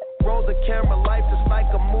hard. Roll the camera, life is like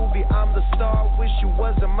a movie, I'm the star. Wish you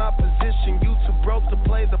was in my position, you too broke to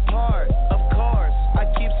play the part. Of course, I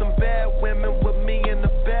keep some bad women with me in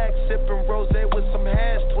the back, sipping rosé with some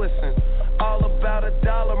hash twisting. All about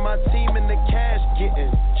 $1, my team in the cash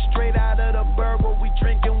getting. Straight out of the bird where we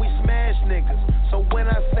drinking, we smash niggas. So when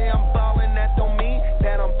I say I'm ballin', that don't mean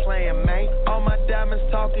that I'm playing, man. All my diamonds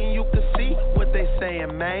talking, you can see what they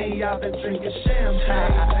saying, man. Y'all been drinking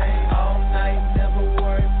champagne all night, never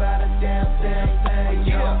worry about a damn thing.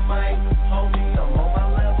 Y'all might, homie, I'm on my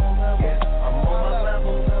level. Yeah, I'm on my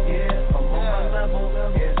level. Yeah, I'm on my level.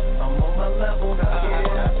 Yeah, I'm on my level.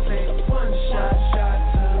 Yeah, I take one shot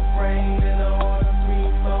to the brain and order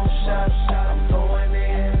 3 more shots. I'm going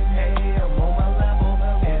in. Hey, I'm on my level.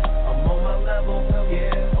 Yeah, I'm on my level.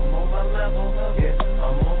 Yeah, I'm on my level. Yeah,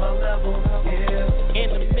 I'm on my level. Yeah. In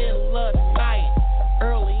the middle of the night,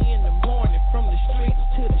 early in the morning, from the streets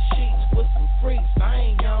to the sheets with some freaks. I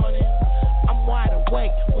ain't yawning, I'm wide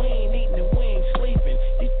awake. We ain't eating and we ain't sleeping.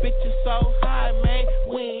 These bitches so high, man,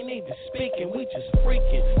 we ain't even speaking. We just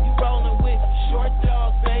freaking. You rolling with short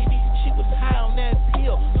dog, baby. She was high on that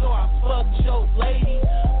pill, so I fucked your lady.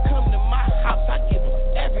 Come to my house, I give them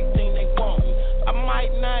everything they want me. I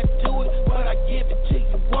might not do it, but I give it to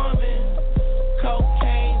you, woman.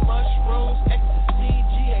 Cocaine, mushrooms, ecstasy,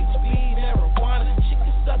 GHB, marijuana. She can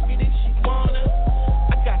suck it if she wanna.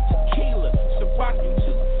 I got tequila, so rockin'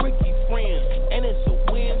 2 freaky friends, and it's a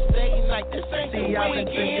Wednesday night. This ain't the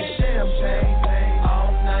weekend. Champagne all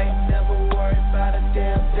night, never worry about a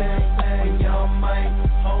damn thing. When y'all might,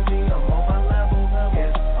 homie, I'm on my level. Yeah,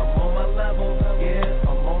 I'm on my level. Yeah,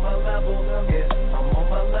 I'm on my level. Yeah, I'm on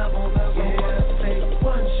my level. Yeah, take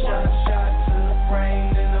one shot to the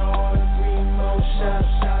brain and order 3 more shots.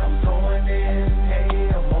 I'm going in. Hey,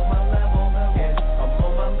 I'm on my level. Yeah, I'm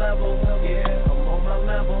on my level. Yeah, I'm on my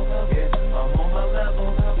level. Yeah, I'm on my level.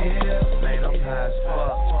 Yeah, man, I'm high as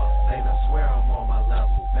fuck. Man, I swear I'm on my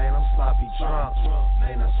level. Man, I'm sloppy drunk.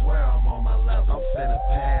 Man, I swear I'm on my level. I'm finna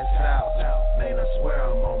pass out. Man, I swear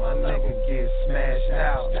I'm on my level. Nigga get smashed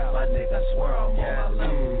out. My nigga, I swear I'm on my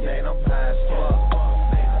level. Man, I'm high as fuck.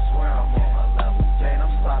 Man, I swear I'm on my level. Man,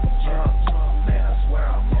 I'm sloppy drunk. Man, I swear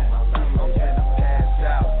I'm on my level. I'm finna pass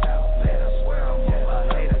out. Man, I swear I'm on my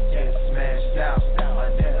hater get smashed out. My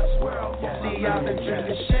nigga, I swear I'm on my level. See, I've been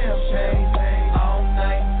drinking champagne all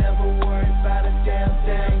night, never worry about a damn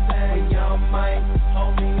thing. When y'all might,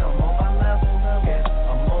 homie, I'm on my level. Yeah,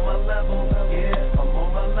 I'm on my level. Yeah, I'm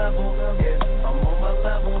on my level. Yeah, I'm on my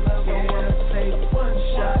level. Yeah, take one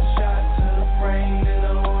shot to the brain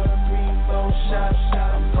and order 3 more shots.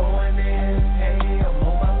 I'm going in. Hey, I'm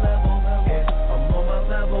on my level. Yeah, I'm on my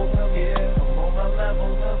level. Yeah, I'm on my level.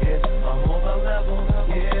 Yeah, I'm on my level.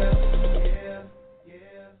 Yeah.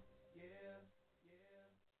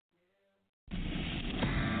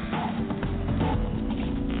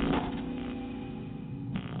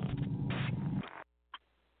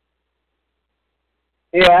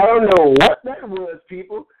 Yeah, I don't know what that was,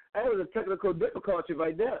 people. That was a technical difficulty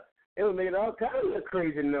right there. It was making all kinds of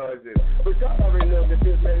crazy noises. But y'all already know that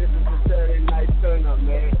this is the Firday Nite Turn Up,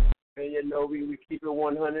 man. And you know, we keep it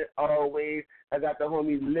 100 always. I got the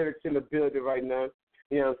homie Lyrics in the building right now.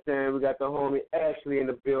 You know what I'm saying? We got the homie Ashley in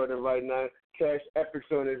the building right now. Cash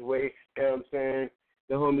Epics on his way. You know what I'm saying?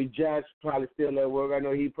 The homie Josh probably still at work. I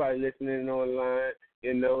know he probably listening online.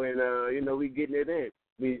 You know, and you know, we getting it in.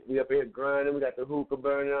 We up here grinding. We got the hookah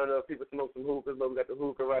burning. I don't know if people smoke some hookahs, but we got the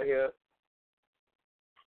hookah right here.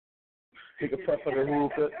 Take a puff of the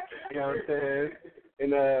hookah. You know what I'm saying?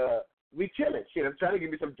 And we chilling. Shit, I'm trying to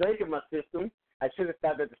give me some drink in my system. I should have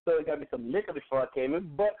stopped at the store and got me some liquor before I came in,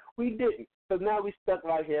 but we didn't. So now we stuck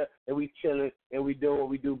right here and we chilling and we doing what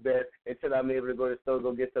we do best until I'm able to go to the store,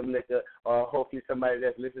 go get some liquor, or hopefully somebody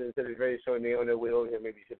that's listening to this radio show and they on their way over here,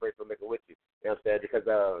 maybe you should bring some liquor with you. You know what I'm saying? Because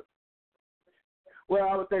well,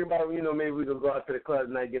 I was thinking about, maybe we could go out to the club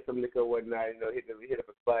tonight, get some liquor or whatnot, hit up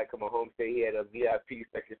a spot, come on home, say he had a VIP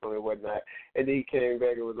section for me and whatnot. And then he came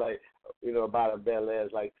back and was like, about a Bel Air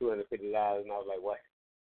is like $250. And I was like, what?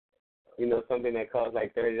 Something that costs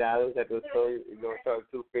like $30 at the store, you're going to charge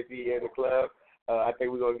 $250 in the club. I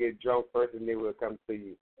think we're going to get drunk first and then we'll come to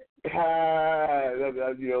you. Fuck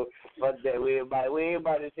that. We ain't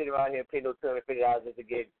about to sit around here and pay no $250 just to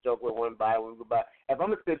get drunk with one buy. If I'm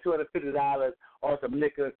going to spend $250 on some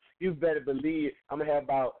liquor, you better believe I'm going to have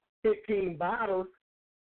about 15 bottles.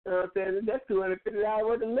 You know what I'm saying? That's $250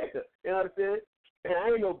 worth of liquor. You know what I'm saying? And I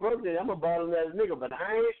ain't no broke nigga. I'm a bottle-ass nigga, but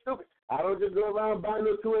I ain't stupid. I don't just go around buying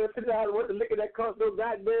no $250 worth of liquor that costs no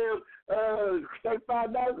goddamn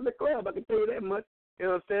 $35 in the club. I can tell you that much. You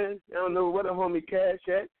know what I'm saying? I don't know what a homie Cash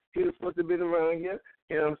at. He was supposed to be around here.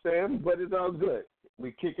 You know what I'm saying? But it's all good.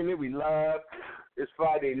 We kicking it. We live. It's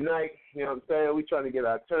Friday night. You know what I'm saying? We trying to get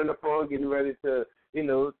our turn up on, getting ready to,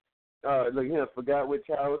 forgot which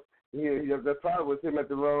house. The probably was him at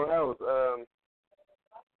the wrong house.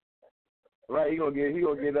 Right, he gonna get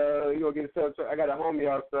himself. I got a homie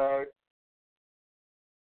outside,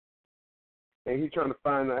 and he trying to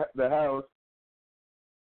find the house.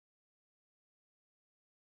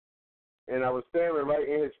 And I was staring right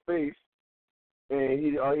in his face,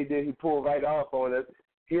 and all he did, he pulled right off on us.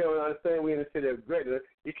 He don't understand we in the city of Gretna.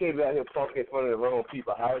 You can't be out here parking in front of the wrong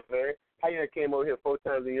people's house, man. How you came over here 4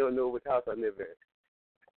 times and you don't know which house I live in?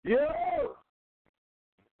 Yo!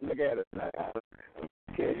 Look at it.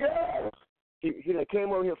 Yo! He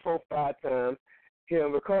came over here 4 or 5 times. He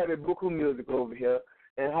recorded buku music over here.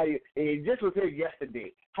 And he just was here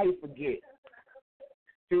yesterday. How you forget?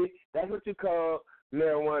 See, that's what you call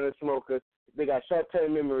marijuana smokers. They got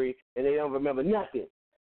short-term memory and they don't remember nothing.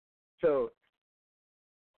 So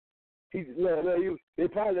they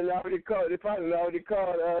probably already called the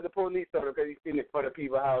police on him because he's sitting in front of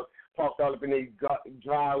people's house, parked all up in their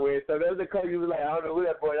driveway. So there was a call. You was like, I don't know who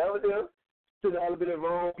that boy. That was him. Sitting all up in the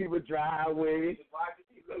wrong people's driveway.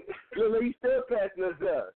 Look, he's still passing us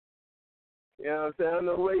up. You know what I'm saying? I don't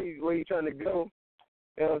know where he trying to go.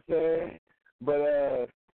 You know what I'm saying? But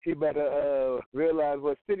he better realize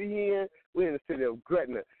what city he in. We're in the city of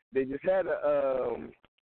Gretna. They just had a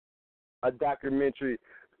documentary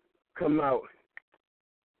come out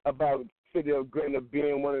about the city of Gretna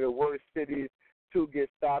being one of the worst cities to get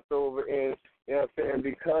stopped over in, you know what I'm saying,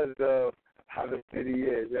 because of how the city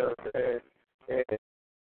is, you know what I'm saying?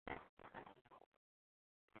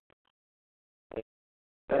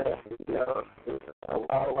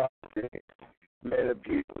 Man, the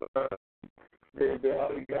people, they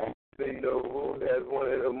always got, that's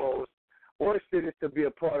one of the most worst cities to be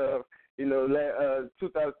a part of.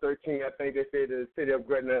 2013, I think they said the city of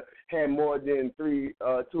Gretna had more than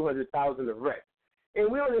 200,000 arrests.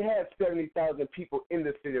 And we only have 70,000 people in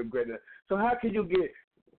the city of Gretna. So how can you get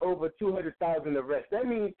over 200,000 arrests? That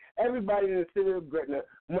means everybody in the city of Gretna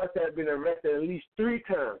must have been arrested at least 3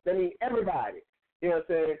 times. That means everybody. You know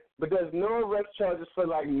what I'm saying? But there's no arrest charges for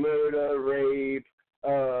like murder, rape,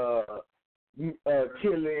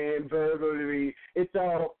 killing, burglary. It's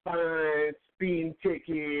all fines, speeding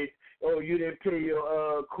tickets, or you didn't pay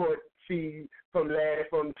your court fee from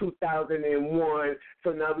 2001.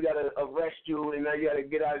 So now we gotta arrest you, and now you gotta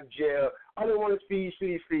get out of jail. All they want is fees.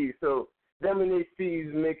 So them and these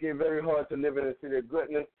fees make it very hard to live in the city of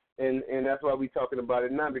Gretna, and that's why we're talking about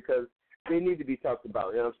it now, because they need to be talked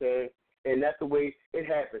about. You know what I'm saying? And that's the way it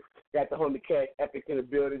happens. Got the homie Cash Epic in the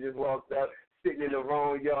building, just walked up, sitting in the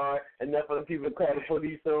wrong yard, and enough of the people call the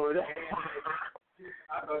police over there.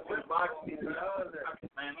 I go to the box, man.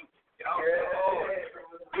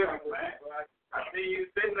 I see you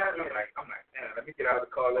sitting there. I'm like, damn, let me get out of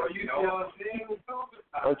the car.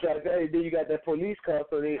 I'm trying to tell you, then you got that police car,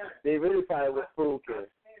 so they really probably was spooking.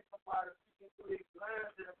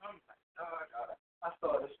 I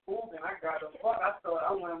started spooking. I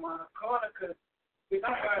went around the corner because I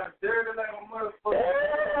got dirty like a motherfucker.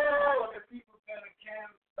 The people can't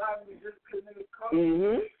stop me just because in the car.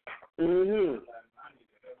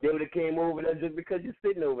 They would have came over there just because you're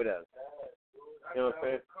sitting over there. You know what I'm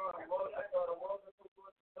saying?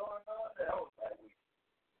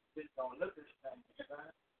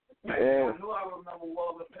 Yeah. I knew I remember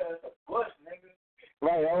walking past the bus, nigga.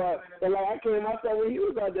 Right, all right. And like I came outside when he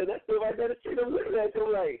was out there, that stood right there, the street, I'm looking at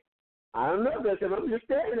him like, I don't know, that's him. I'm just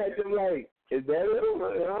staring at him like, is that him?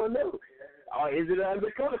 I don't know. or is it an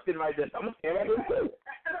undercover shit right there? I'm going to stand right there too.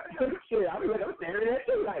 Shit, I'm standing there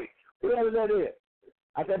too. Like, whoever that is.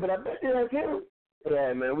 I said, but I bet you that's him.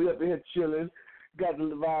 Yeah, man, we up in here chilling. Got the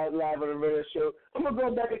vibe live on the radio show. I'm going to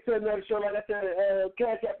go back into another show. Like I said,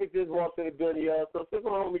 Cash Epic just walked in the building, y'all. So since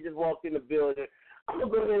my homie just walked in the building, I'm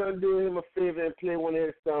going to go ahead and do him a favor and play one of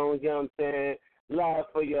his songs, you know what I'm saying? Live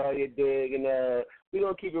for y'all, you dig. And we're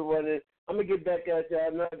going to keep it running. I'm going to get back at y'all.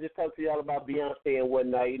 I'm not just talk to y'all about Beyonce and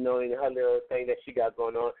whatnot, you know, and her little thing that she got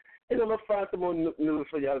going on. And I'm going to find some more news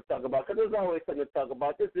for y'all to talk about, because there's always something to talk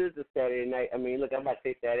about. This is the Saturday night. I mean, look, I'm about to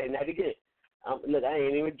say Saturday night again. Look, I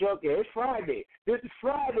ain't even drunk yet. It's Friday. This is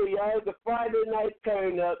Friday, y'all. It's a Friday night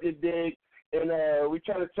turn up, you dig. And we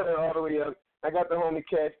trying to turn all the way up. I got the homie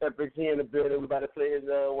Cash Epic here in the building. We about to play his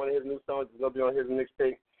one of his new songs. It's going to be on his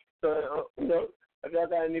mixtape. So, you know, if y'all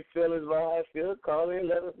got any feelings about how I feel, call in,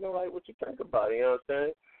 let us know like what you think about it, you know what I'm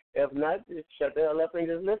saying? If not, just shut the hell up and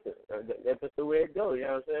just listen. That's just the way it goes, you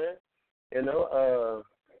know what I'm saying? You know,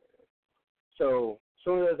 so as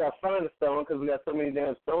soon as I find a song, because we got so many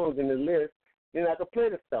damn songs in the list, then I can play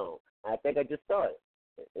the song. I think I just saw it.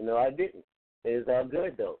 You know, I didn't. It's all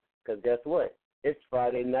good, though, because guess what? It's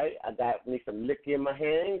Friday night. I got me some liquor in my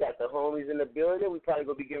hand, got the homies in the building. We probably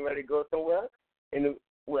going to be getting ready to go somewhere. And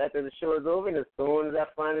after the show is over, and as soon as I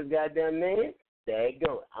find his goddamn name, there you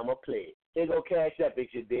go. I'm going to play it. Here go Cash Epic,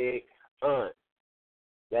 you dig.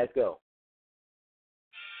 Let's go.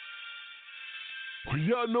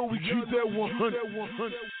 Y'all know we keep that 100.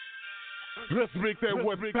 Let's make that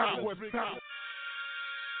 1,000.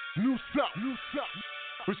 New South.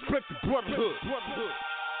 Respect the brotherhood.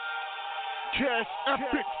 Cash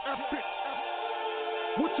Epic.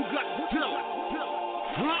 What you got to tell?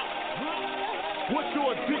 Huh? What's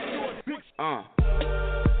your addiction?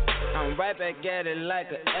 I'm right back at it like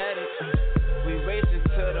an addict. We racing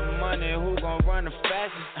to the money, who gon' run the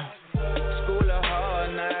fastest? School of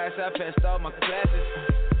hard knocks, I passed all my classes.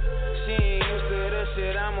 She ain't used to the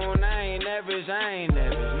shit I'm on, I ain't average,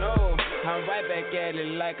 no. I'm right back at it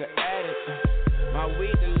like an addict. My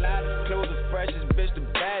weed the loudest, clothes the freshest, bitch the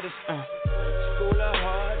baddest. School of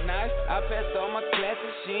hard knocks, I passed all my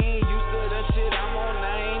classes. She ain't used to the shit I'm on,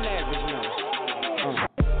 I ain't average, no.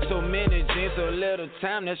 So many dreams, so little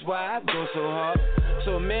time, that's why I go so hard.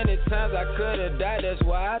 So many times I could've died, that's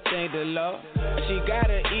why I thank the Lord. She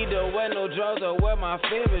gotta either wear no drawers or wear my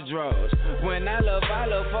favorite drawers. When I love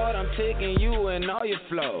hard, I'm taking you and all your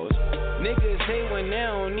flaws. Niggas hate when they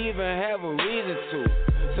don't even have a reason to.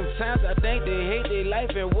 Sometimes I think they hate their life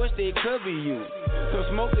and wish they could be you. So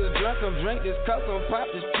smoke this blunt, come drink this cup, come pop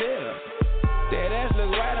this pill. That ass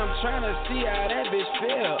look right, I'm tryna see how that bitch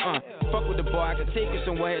feel. Fuck with the boy, I can take you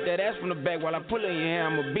somewhere. Hit that ass from the back while I pull in your hair.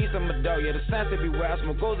 I'm a beast, I'm a dog. Yeah, the signs they be wild.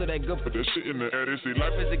 Smoke goes are that good. Put that shit in the air, they say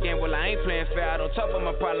life is a game, well I ain't playing fair. I don't talk about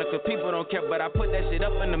my problem cause people don't care. But I put that shit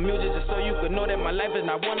up in the music just so you could know that my life is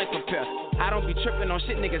not one to compare. I don't be tripping on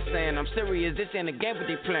shit niggas saying. I'm serious, this ain't a game but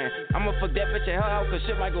they playing. I'ma fuck that bitch at her house cause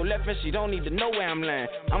shit might go left and she don't need to know where I'm lying.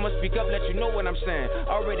 I'ma speak up, let you know what I'm saying.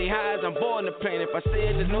 Already high as I'm bored in the plane. If I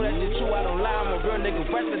say it, just know that shit true, I don't lie. I'm a real nigga,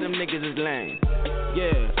 rest of them niggas is lame.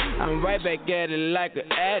 Yeah, I'm right back at it like an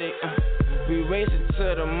addict. We racing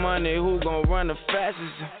to the money, who gon' run the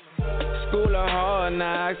fastest? School of hard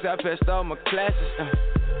knocks, I passed all my classes.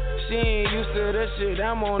 She ain't used to the shit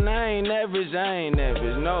I'm on, I ain't average,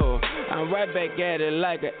 no. I'm right back at it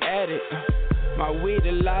like an addict. My weed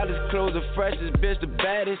the loudest, clothes the freshest, bitch the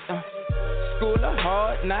baddest. School of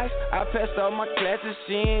hard knocks, I passed all my classes.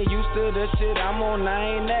 She ain't used to the shit I'm on,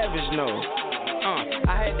 I ain't average, no.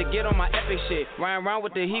 I had to get on my epic shit. Riding around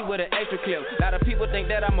with the heat with an extra clip. Lot of people think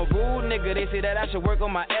that I'm a rude nigga. They say that I should work on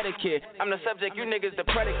my etiquette. I'm the subject, you niggas the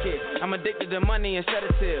predicate. I'm addicted to money and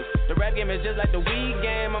sedatives. The rap game is just like the weed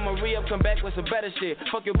game. I'ma re-up, come back with some better shit.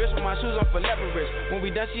 Fuck your bitch with my shoes on for leverage. When we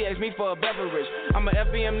done, she asked me for a beverage. I'm a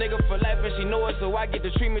FBM nigga for life and she know it, so I get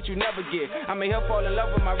the treatment you never get. I made her fall in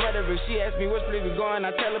love with my rhetoric. She asked me which place we going,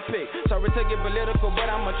 I tell her pick. Sorry to get political, but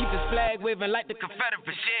I'ma keep this flag waving like the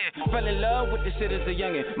Confederates. Yeah, fell in love with this shit as a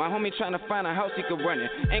youngin'. My homie tryna find a house he could run it.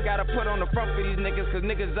 Ain't gotta put on the front for these niggas, cause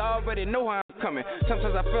niggas already know how I'm coming.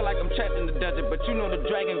 Sometimes I feel like I'm trapped in the dungeon, but you know the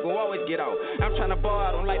dragon gon' always get out. I'm tryna ball,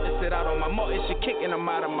 I don't like to sit out on my mouth. It's shit kicking them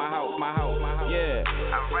out of my house. Yeah.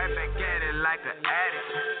 I'm right back at it like an addict.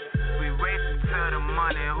 We racing to the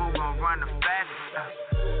money, who gon' run the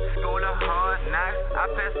fastest? School of hard knocks, I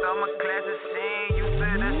passed all my classes. She ain't used to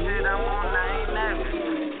the shit I'm on, I ain't average.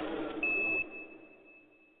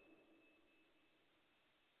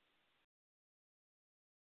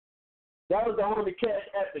 That was the homie Cash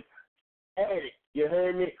Epic. Addict. You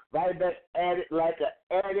heard me? Right back at it like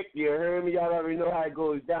an addict. You heard me? Y'all already know how it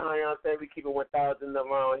goes down. You know what I'm saying? We keep it 1,000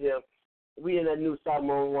 around here. we in that New South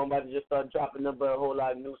moment. I'm about to just start dropping a whole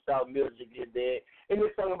lot of New South music in there. And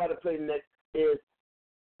this song I'm about to play next is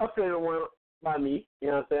a favorite one by me, you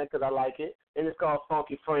know what I'm saying, because I like it. And it's called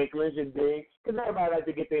Funky Franklin's, you dig? Because everybody like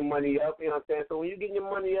to get their money up, you know what I'm saying? So when you get your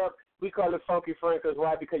money up, we call it Funky Franklin's.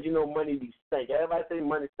 Why? Because you know money be stink. Everybody say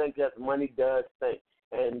money stink. Yes, money does stink.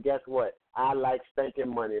 And guess what? I like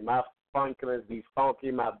stinking money. My Franklins be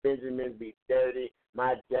funky. My Benjamins be dirty.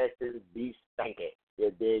 My Jacksons be stinking.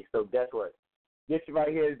 You dig? So guess what? This right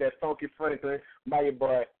here is that Funky Franklin by your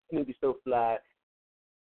boy Snoopy SoFly.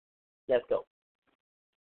 Let's go.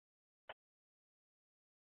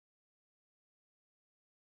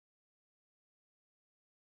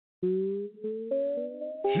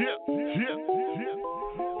 Yeah.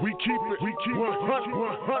 We keep it 100.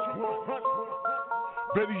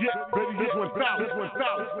 Better yet, 1,000.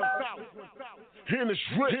 In the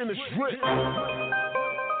strip.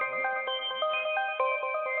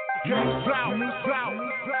 New South.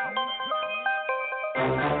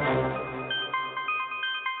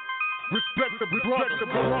 Respect the brother.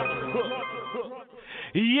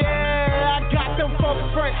 Yeah, I got them folks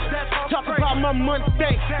French. Talk about my money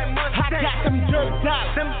thing. I got them dirt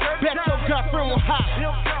dots. Bet your girlfriend will hop.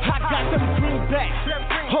 I got them greenbacks.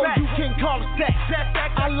 Oh, you can call it that.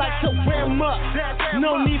 I like to wear them up.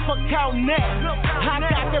 No need for counting that. I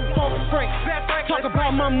got them folks French. Talk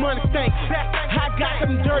about my money thing. I got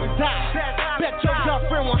them dirt dots. Bet your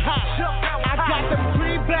girlfriend will hop. I got them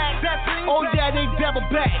greenbacks. Oh yeah, they double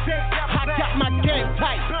back. I got my game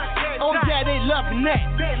tight. Oh yeah, they loving that.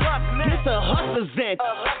 This a hustler's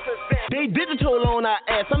anthem. They digital on our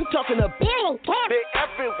ass. I'm talking a bill. They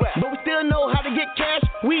everywhere. But we still know how to get cash.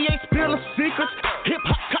 We ain't spilling secrets. Hip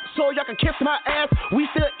hop cop so y'all can kiss my ass. We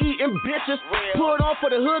still eating bitches. Pull it on for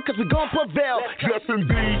the hood cause we gon' prevail. Yes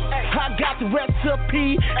indeed. I got the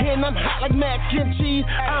recipe and I'm hot like mac and cheese.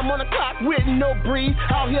 I'm on the clock with no breeze.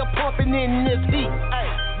 Out here pumping in this heat.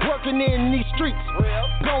 Working in these streets,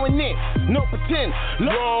 going in, no pretend.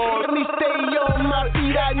 Lord, let me stay on my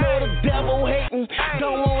feet. I know the devil hating,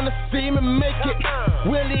 don't wanna see me make it.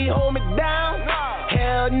 Will he hold me down?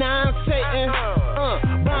 Hell nah, Satan.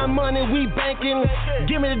 Buy money, we banking.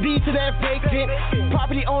 Give me the deed to that vacant.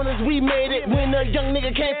 Property owners, we made it. When a young nigga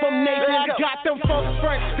came from Nathan, I got them folks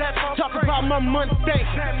French. Talk about my money thing.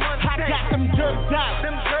 I got them dirt dots.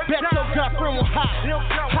 Bet your girlfriend will hop.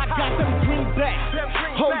 I got them greenbacks.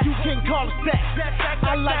 Oh, you can call it that.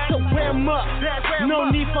 I like to wear them up.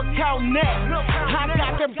 No need for counting that. I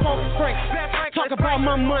got them folks French. Talk about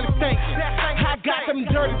my money thing. I got them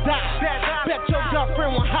dirty dots. Bet your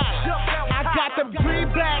girlfriend will hop. I got them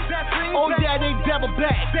greenbacks. Oh yeah, they double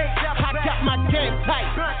back. I got my game tight.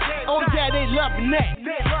 Oh yeah, they loving that.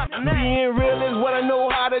 Being real is what I know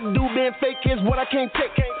how to do. Being fake is what I can't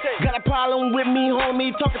take. Got a problem with me,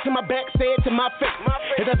 homie. Talking to my back, say it to my face.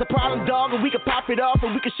 If there's a problem, dog, and we can pop it off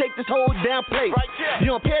and we can shake this whole damn place.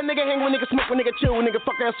 You don't pay a nigga, hang with nigga, smoke with nigga, chill with nigga,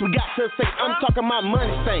 fuck else we got to say. I'm talking my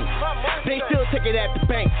money thing. They still take it at the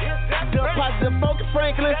bank. The positive Funky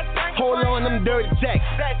Franklin, hold on them dirty jacks.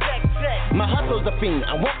 My hustle's a fiend,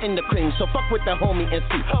 I want in the cream, so fuck with the homie and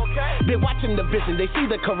see. They watching the vision, they see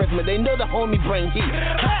the charisma, they know the homie bring heat.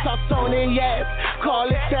 Hot sauce on their ass, call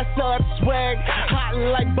it that's up swag. Hot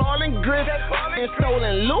like ball and grip, and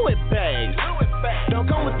stolen Louis bags. Don't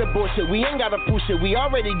come with the bullshit, we ain't gotta push it, we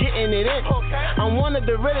already getting it in. I'm one of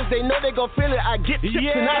the realest, they know they gon' feel it. I get chips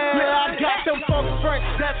and I feel I got them folks French.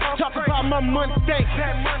 Talk about my money thing.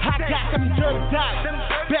 I got them dirt dots.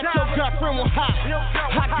 Bet your girlfriend will hop.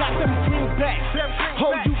 I got them greenbacks.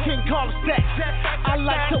 Oh, you can call it that. I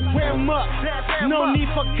like to wear them up. No need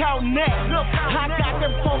for counting that. I got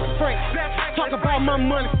them folks French. Talk about my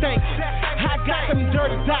money thing. I got them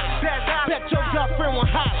dirty dots. Bet your girlfriend will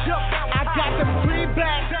hop. I got them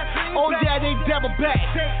greenbacks. Oh yeah, they double back.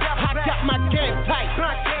 I got my game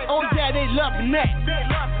tight. Oh yeah, they loving that.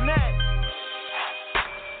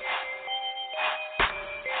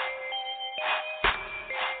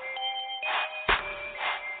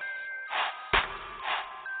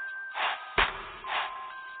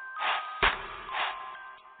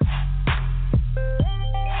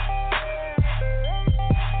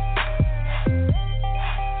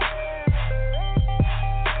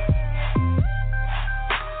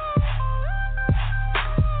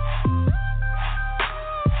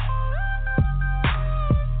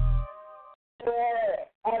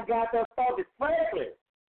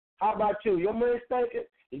 How about you? Your money stinking?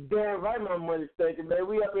 You damn right my money stinking, man.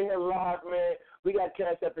 We up in here live, man. We got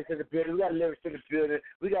Cash up into the building. We got lyrics in the building.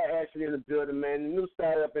 We got Ashley in the building, man. New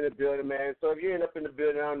style up in the building, man. So if you ain't up in the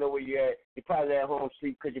building, I don't know where you at. You probably at home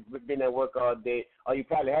sleep because you've been at work all day, or you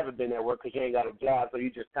probably haven't been at work because you ain't got a job, so you're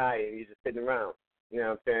just tired and you're just sitting around. You know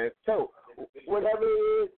what I'm saying? So whatever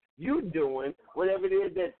it is you doing, whatever it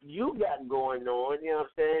is that you got going on, you know what I'm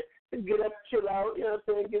saying, just get up, chill out, you know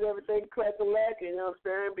what I'm saying, get everything crack-a-lacking, you know what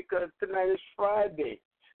I'm saying, because tonight is Friday.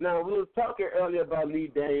 Now, we were talking earlier about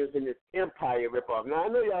Lee Daniels and his Empire ripoff. Now, I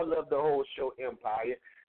know y'all love the whole show Empire.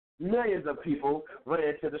 Millions of people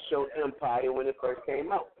ran to the show Empire when it first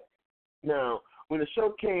came out. Now, when the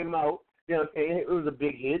show came out, you know what I'm saying, it was a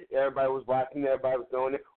big hit. Everybody was watching, everybody was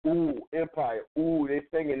doing it. Ooh, Empire. Ooh, they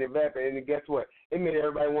singing, they rapping, and then guess what? It made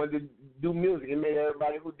everybody want to do music. It made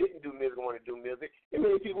everybody who didn't do music want to do music. It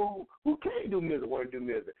made people who can't do music want to do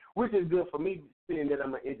music, which is good for me, seeing that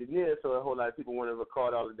I'm an engineer, so a whole lot of people want to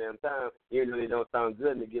record all the damn time, even though they don't sound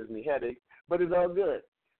good and it gives me headaches, but it's all good.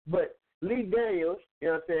 But Lee Daniels, you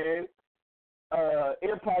know what I'm saying,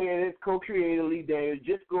 Empire and its co-creator Lee Daniels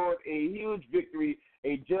just scored a huge victory.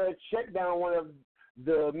 A judge shut down one of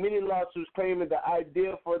the many lawsuits claiming the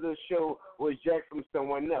idea for the show was jacked from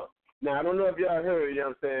someone else. Now, I don't know if y'all heard, you know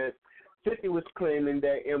what I'm saying, 50 was claiming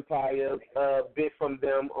that Empire bit from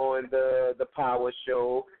them on the Power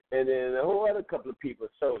show, and then a whole other couple of people.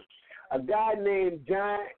 So a guy named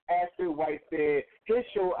John Astor White said his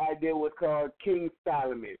show idea was called King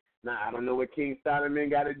Solomon. Now, I don't know what King Solomon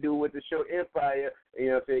got to do with the show Empire, you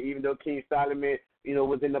know what I'm saying, even though King Solomon, you know,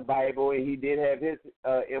 was in the Bible and he did have his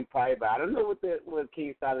empire, but I don't know what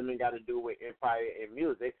King Solomon got to do with empire and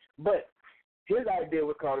music. But his idea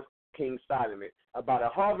was called King Solomon, about a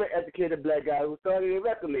Harvard-educated black guy who started a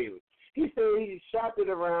record label. He said he shopped it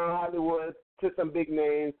around Hollywood to some big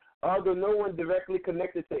names, although no one directly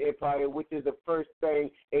connected to empire, which is the first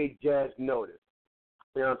thing a judge noticed.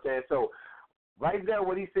 You know what I'm saying? So right there,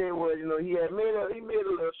 what he said was, you know, he made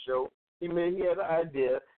a little show. He had an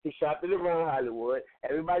idea. He shopped it around Hollywood.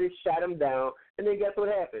 Everybody shot him down. And then guess what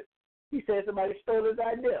happened? He said somebody stole his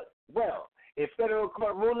idea. Well, in federal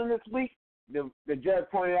court ruling this week, the judge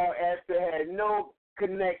pointed out Astor had no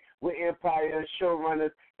connect with Empire and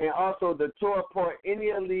showrunners, and also the tour report any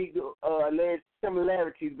illegal alleged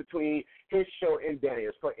similarities between his show and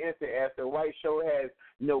Daniels. For instance, Astor White's show has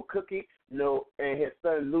no Cookie, and his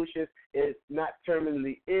son Lucius is not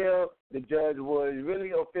terminally ill. The judge was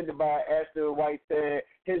really offended by Astor White saying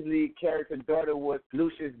his lead character's daughter was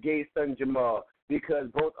Lucius' gay son Jamal, because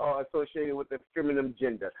both are associated with the feminine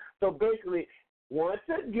gender. So basically, once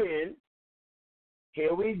again,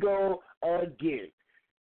 here we go again.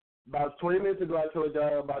 About 20 minutes ago, I told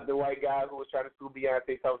y'all about the white guy who was trying to sue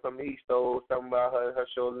Beyonce, talking something he stole, something about her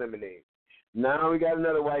show Lemonade. Now we got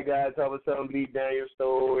another white guy talking something Lee Daniels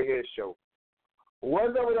stole his show.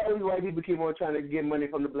 What's up with all these white people keep on trying to get money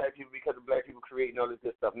from the black people because the black people creating all this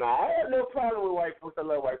good stuff? Now, I have no problem with white folks. I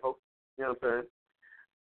love white folks. You know what I'm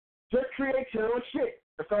saying? Just create your own shit.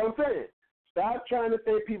 That's all I'm saying. Stop trying to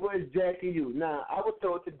say people is jacking you. Now, I was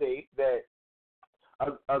told today that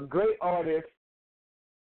a great artist,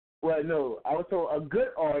 I was told a good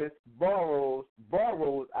artist borrows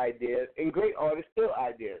ideas and great artists steal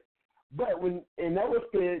ideas. But that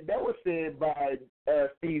was said by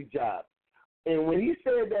Steve Jobs. And when he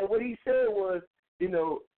said that, what he said was, you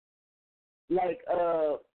know, like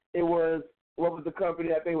it was, what was the company?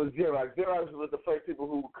 I think it was Xerox. Xerox was the first people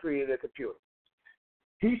who created a computer.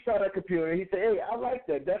 He saw that computer and he said, hey, I like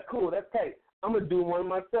that. That's cool. That's tight. I'm going to do one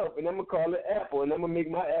myself, and I'm going to call it Apple, and I'm going to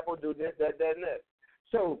make my Apple do this, that, and that.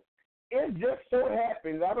 So it just so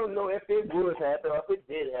happens, I don't know if it would happen or if it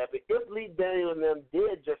did happen, if Lee Daniels and them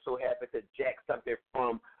did just so happen to jack something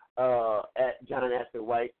from at John Astor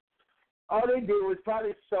White, all they did was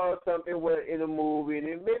probably saw something in a movie, and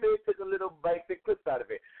then maybe they took a little bite and clips out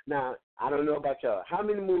of it. Now, I don't know about y'all. How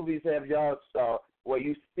many movies have y'all saw where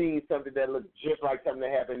you seen something that looked just like something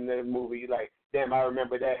that happened in the movie? You're like, damn, I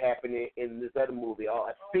remember that happening in this other movie, or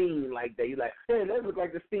a scene like that. You're like, hey, that looks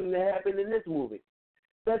like the scene that happened in this movie.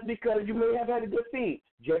 That's because you may have had a good scene.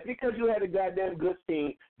 Just because you had a goddamn good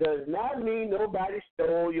scene does not mean nobody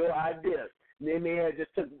stole your ideas. They may have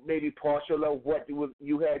just took maybe partial of what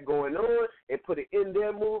you had going on and put it in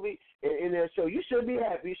their movie and in their show. You should be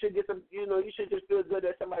happy. You should get some, you should just feel good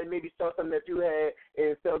that somebody maybe saw something that you had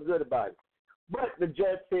and felt good about it. But the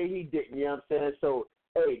judge said he didn't, you know what I'm saying? So,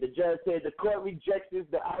 hey, the judge said the court rejects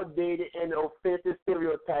the outdated and offensive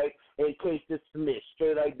stereotype and case dismissed,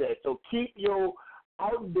 straight like that. So keep your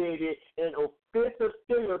outdated and offensive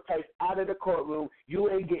stereotypes out of the courtroom.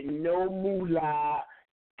 You ain't getting no moolah.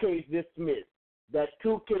 Case dismissed. That's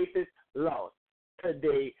 2 cases lost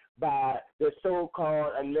today by the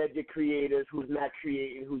so-called alleged creators who's not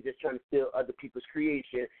creating, who's just trying to steal other people's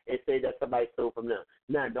creation and say that somebody stole from them.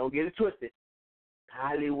 Now, don't get it twisted.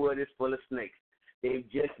 Hollywood is full of snakes. They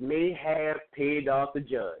just may have paid off the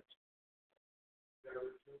judge.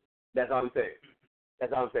 That's all I'm saying.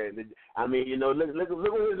 That's all I'm saying. I mean, you know, look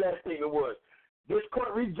what his last statement was. This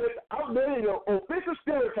court rejects outdated offensive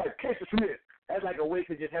stereotype case dismissed. That's like a way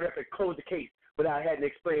to just have to close the case without having to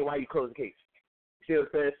explain why you closed the case. See what I'm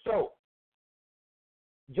saying? So,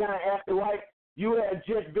 John Astor White, you have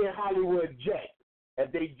just been Hollywood jacked.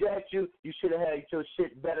 If they jacked you, you should have had your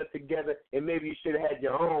shit better together, and maybe you should have had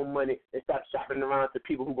your own money and stop shopping around to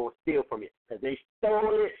people who going to steal from you. Because they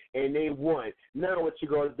stole it and they won. Now what you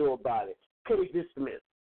going to do about it? Case dismissed.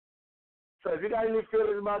 So if you got any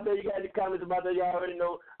feelings about that, you got any comments about that, you already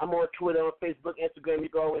know I'm on Twitter, on Facebook, Instagram. You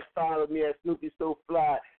can always follow me at Snoopy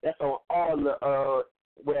SoFly. That's on all the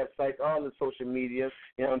websites, all the social media.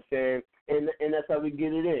 You know what I'm saying? And that's how we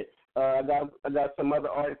get it in. I got some other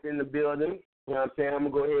artists in the building. You know what I'm saying?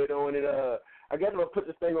 I'm going to go ahead on it. I guess I'm going to put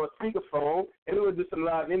this thing on speakerphone, and we're going to do some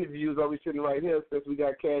live interviews while we're sitting right here since we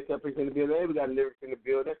got Cash Up in the building and we got Lyrics in the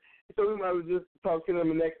building. So we might as well just talk to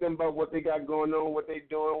them and ask them about what they got going on, what they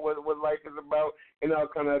doing, what life is about, and all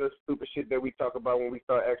kind of other stupid shit that we talk about when we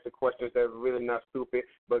start asking questions that are really not stupid,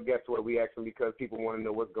 but guess what? We ask them because people want to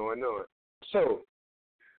know what's going on. So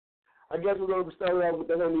I guess we're going to start out with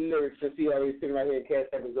the homie Lyrics since he already sitting right here in Cash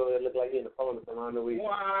Up and go there look like he in the phone or something. I don't know.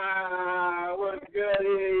 Wow, what's good?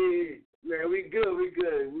 Hey. Man, we good.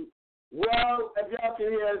 Well, if y'all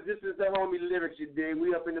can hear us, this is the homie Lyrics, you dig.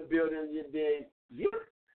 We up in the building, you dig.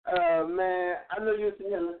 Yeah. Man, I know you're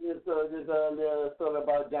sitting here listening to this little song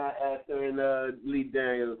about John Astor and Lee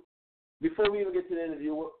Daniels. Before we even get to the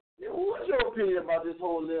interview, what's your opinion about this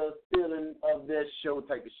whole little stealing of their show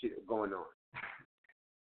type of shit going on?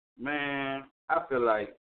 Man, I feel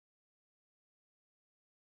like,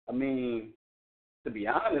 I mean, to be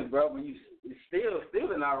honest, bro, when you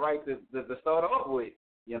still not right to start off with,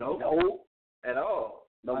 you know? No. At all.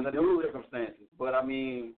 No, under no circumstances. But, I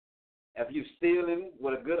mean, if you stealing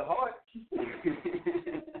with a good heart, play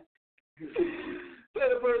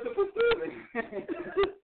the person for stealing.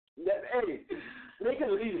 Hey, they can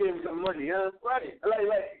at least give him some money, huh? Right.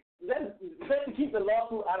 Like that's to keep the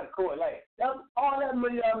lawsuit out of court. Like, all that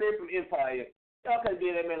money y'all made from Empire, y'all could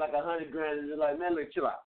give that man like $100 grand and just like, man, look, chill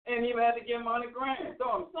out. And he had to give him $100 grand.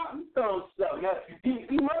 Throw him something. Now,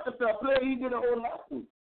 he must have felt played. He did a whole lawsuit.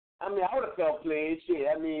 I mean, I would have felt played. Shit.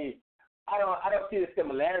 I mean, I don't see the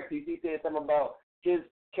similarities. He said something about his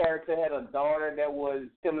character had a daughter that was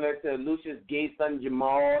similar to Lucius Gates' son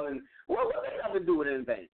Jamal, and what does that have to do with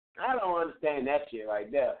anything? I don't understand that shit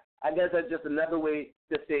right there. I guess that's just another way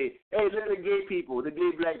to say, hey, look at the gay people, the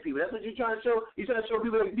gay black people. That's what you're trying to show? You're trying to show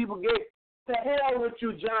people that people gay? The hell with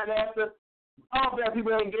you, John Astor. All black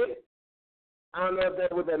people ain't gay. I don't know if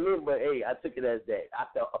that's what that meant, but hey, I took it as that. I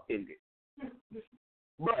felt offended.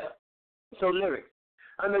 But, so Lyrics,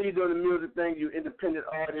 I know you're doing the music thing, you're independent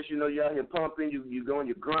artist, you know, you're out here pumping, you go on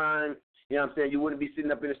your grind, you know what I'm saying? You wouldn't be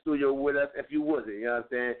sitting up in the studio with us if you wasn't, you know what I'm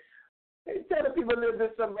saying? Hey, tell the people a little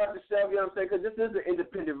bit something about yourself, you know what I'm saying? Because this is an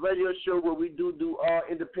independent radio show where we do all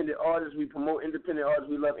independent artists. We promote independent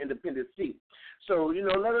artists. We love independency. So, you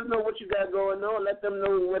know, let us know what you got going on. Let them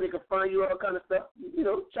know where they can find you, all kind of stuff. You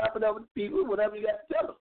know, chop it up with people, whatever you got to tell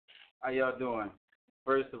them. How y'all doing?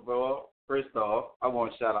 First off, I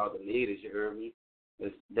want to shout out the ladies, you heard me?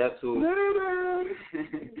 That's who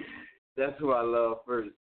that's who I love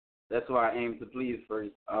first. That's who I aim to please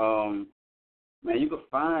first. Man, you can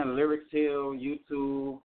find Lyrics Hill,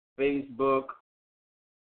 YouTube, Facebook.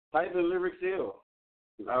 Type in Lyrics Hill.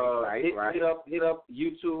 Hit up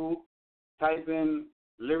YouTube. Type in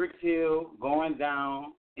Lyrics Hill going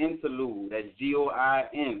down interlude. That's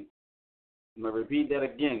GOIN. I'm gonna repeat that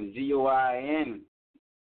again. GOIN.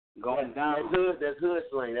 Going down. That's hood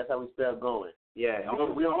slang. That's how we spell going. Yeah,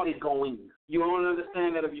 we don't say going. You don't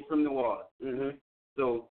understand that if you're from New Orleans. Mm-hmm.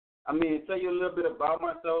 So, I mean, tell you a little bit about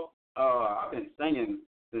myself. I've been singing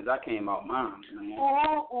since I came out mine, man.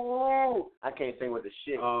 Oh, I can't sing with the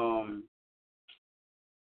shit.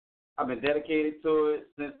 I've been dedicated to it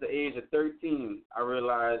since the age of 13. I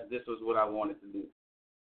realized this was what I wanted to do.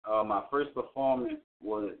 My first performance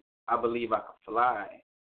was I Believe I Could Fly.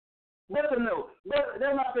 Brother, no.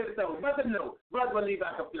 That's my favorite song. Brother, no. Brother, Believe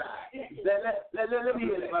I Could Fly. Let me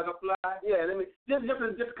hear that. If I Could Fly? Yeah, let me. Just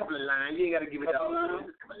a couple of lines. You ain't got to give it all. Just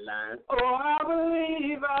a couple of lines. Oh, I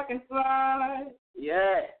believe I can fly.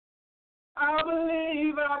 Yeah. I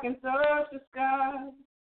believe I can touch the sky.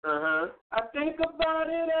 Uh-huh. I think about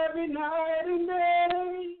it every night and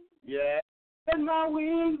day. Yeah. And my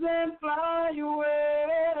wings and fly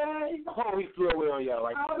away. Oh, we flew away on y'all,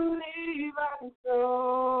 right? I believe I can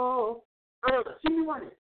soar. See me running.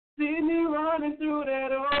 See me running through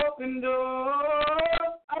that open door.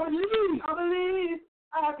 I believe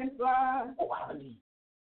I can fly. Oh, I believe.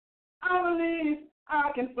 I believe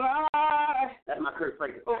I can fly. That's my Kurt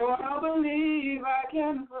Franklin. Oh, I believe I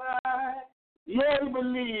can fly. Yeah,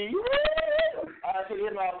 believe. All right, so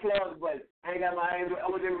here's my applause button. I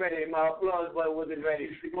wasn't ready. My applause button wasn't ready.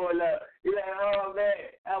 Hold up. You're like, oh, man,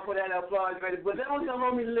 I'll put that applause ready. But that was the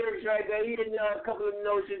homie lyrics right there. He didn't know a couple of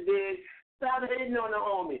notes you did. Stop hating on the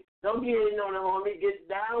homie. Don't get hating on the homie. Get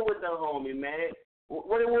down with the homie, man.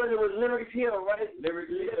 What it was Lyrics Hill, right? Lyrics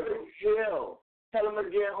Hill. Tell them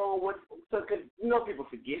again, because people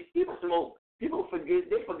forget. People smoke. People forget.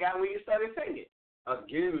 They forgot when you started singing.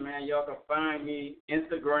 Again, man, y'all can find me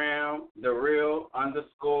Instagram, _Lyrics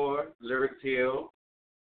Hill.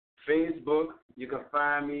 Facebook, you can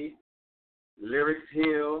find me Lyrics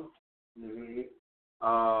Hill.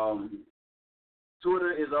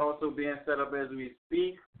 Twitter is also being set up as we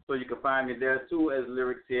speak, so you can find me there too as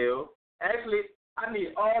Lyrics Hill. Actually, I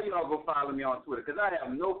need all y'all go follow me on Twitter because I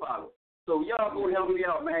have no followers. So y'all go help me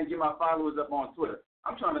out, man. Get my followers up on Twitter.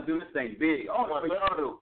 I'm trying to do this thing big. Oh, for y'all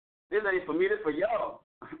do. This ain't for me. This for y'all.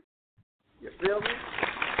 You feel me?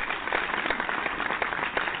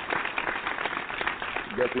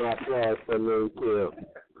 That's my applause for Lyrics Hill.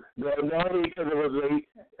 No, because it was late.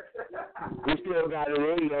 We still got it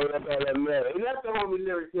in, that's all that matters. And that's the homie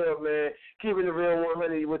Lyrics Hill, man. Keeping the real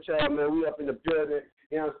 100 with y'all, man. We up in the building.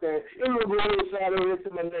 You know what I'm saying? And we're going to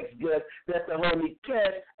my next guest. That's the homie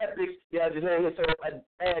Cash Epics. Y'all just hearing his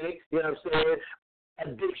addict. You know what I'm saying?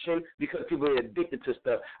 Addiction, because people are addicted to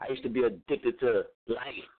stuff. I used to be addicted to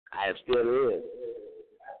life. I am still is.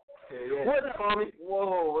 Yeah. What's up, homie?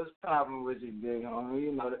 Whoa, what's poppin' with you, big homie?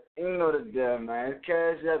 You know the deal, man. It's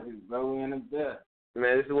Cash Epics, bro. We in the bed.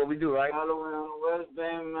 Man, this is what we do, right? All the way on the West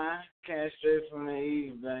Bank, man. Came straight from the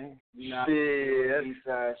East Bank. You know, shit. East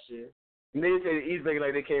Side shit. Niggas say the East Bank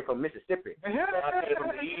like they came from Mississippi. So I came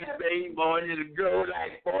from the East Bank, born in the go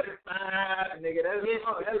like 45. Nigga, that's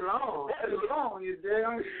long. That's long, you dig?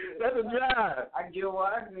 That's a drive. I get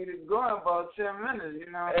why I needed to go in about 10 minutes, you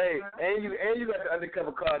know. Hey, and you got the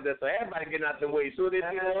undercover cars there, so everybody getting out the way. So they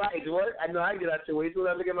see the lights, what? I know I get out the way. So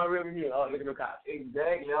I look at my rear view. Oh, look at the cops.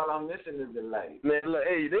 Exactly. All I'm missing is the light. Man, look,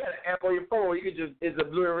 hey, they got an app on your phone. You can just, it's a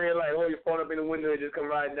blue and red light. Hold your phone up in the window and just come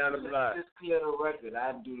riding down the block. Just clear the record.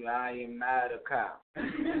 I am not a cop.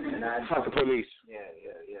 Fuck the police. Yeah.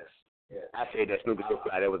 I say that Snoopy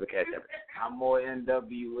SoFly, that was a Cash App. I'm more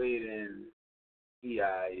NWA than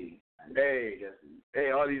CIA.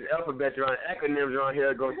 Hey, all these alphabets around, acronyms around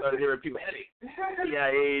here, go start hearing people,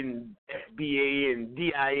 CIA and FBA and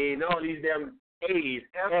DIA and all these damn A's.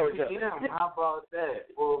 FBM, how about that?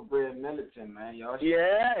 Full-bred militant, man. Y'all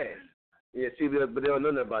Yeah, see, but they don't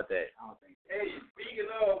know nothing about that. I don't think so. Hey, speaking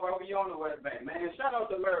of, while we on the West Bank, man, shout out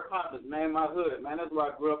to Larry Poppers, man, my hood, man. That's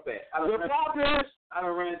where I grew up at. I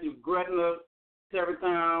done ran through Gretna,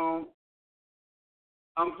 Terrytown.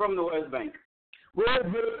 I'm from the West Bank.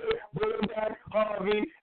 William Back, Harvey,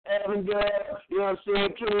 Avondale, you know what I'm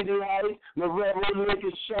saying, Kennedy Heights, Monroe,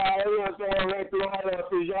 Lincoln Shire, you know what I'm saying, right through all that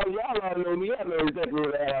shit. Y'all all know me. I know exactly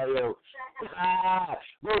where the hell I am.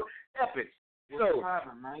 Well, epic. So,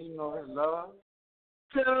 man, you know his love.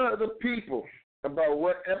 Tell the people about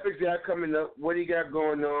what epics you got coming up, what you got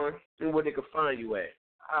going on, and where they can find you at.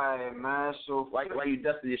 All right, man. So why you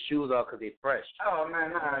dusted your shoes off? 'Cause they fresh. Oh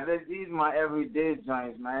man, these my everyday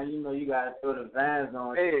joints, man. You know you gotta throw the Vans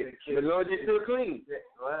on. Hey, but Lord, they still clean.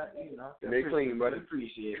 Well, you know they clean, brother.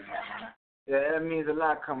 Appreciate it, man. Yeah, that means a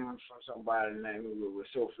lot coming from somebody named with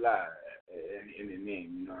SoFly in the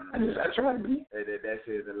name. You know what I mean? I try to be. That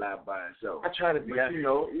says a lot by itself. I try to be. But you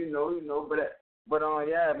know. But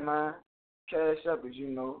yeah, man. Cash Up is, you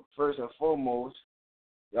know, first and foremost.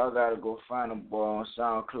 Y'all gotta go find them boy on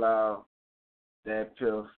SoundCloud, that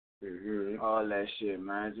Piff, all that shit,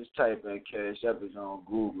 man. Just type in Cash Up is on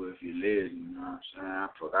Google if you're lazy, you know what I'm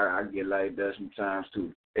saying? I get like that sometimes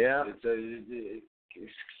too. Yeah.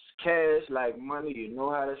 It's cash like money, you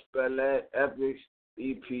know how to spell that. Epics,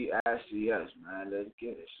 EPICS, man. Let's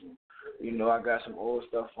get it. So, you know, I got some old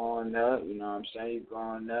stuff on there, you know what I'm saying? You go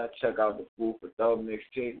on there, check out the Food for Thought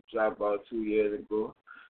mixtape, dropped about 2 years ago.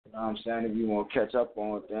 You know what I'm saying? If you want to catch up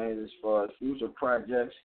on things as far as future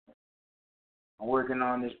projects, I'm working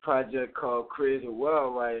on this project called Crazy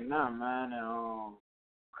World right now, man. And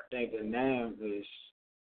I think the name is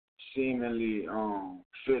seemingly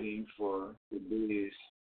fitting for today's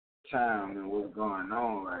time and what's going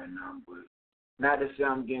on right now. But not to say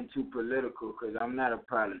I'm getting too political, because I'm not a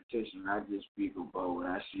politician. I just speak about what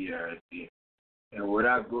I see every day and what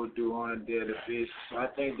I go through on a daily basis. So I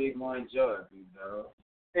think they're going to enjoy it, you know.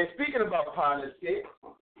 And speaking about politics,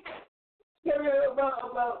 Yeah,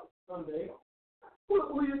 about someday.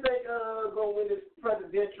 Who you think gonna win this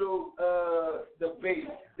presidential debate?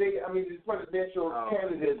 This presidential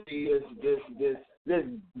candidacy this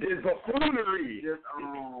buffoonery.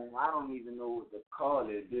 I don't even know what to call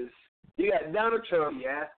it. You got Donald Trump,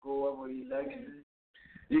 fiasco of an election.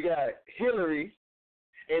 you got Hillary,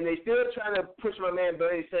 and they still trying to push my man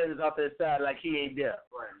Bernie Sanders off to the side like he ain't there.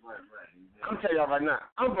 Right. I'm telling y'all right now,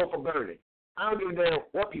 I'm voting for Bernie. I don't give a damn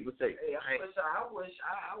what people say. Hey, I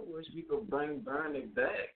wish we could bring Bernie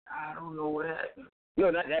back. I don't know what happened. No,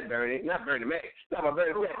 not that Bernie. Not Bernie Mac. Not about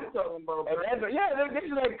Bernie Mac. We're talking about Bernie. Yeah, they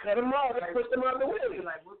just like cut him off. They push them out the way.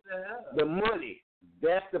 Like, what the hell? The money.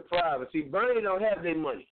 That's the problem. See, Bernie don't have their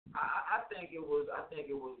money. I think it was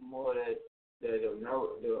more that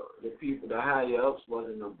the people, the higher ups,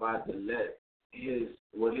 wasn't about to let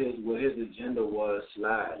what his agenda was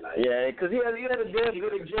slide. Like, yeah, because he had a damn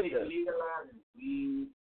good agenda. Legalizing weed.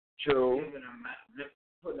 True.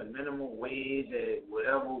 Putting a minimum wage at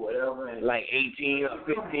whatever, and like 18 or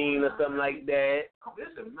 15 or something like that.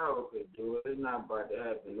 It's America, dude. It's not about to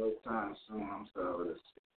happen no time soon. I'm sorry.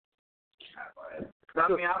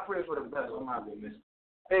 I pray for the best. I might be missing.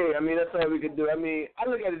 Hey, that's all we could do. I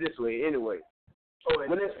look at it this way anyway.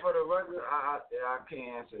 When it's for the record, I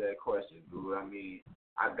can't answer that question, dude.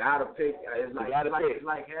 I gotta pick. It's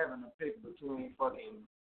like having to pick between fucking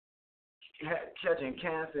catching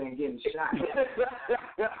cancer and getting shot.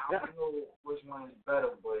 I don't know which one is better,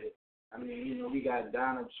 but we got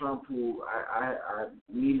Donald Trump, who I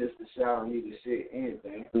needless to say, I don't need to say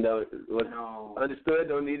anything. No, understood.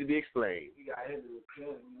 Don't need to be explained. We got Hillary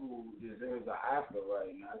Clinton, who deserves an Oscar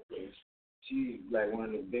right now, because she's like one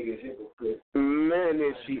of the biggest hypocrites. Man,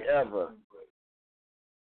 is she ever?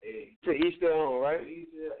 Hey, to each their own, right?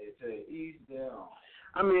 To each their own.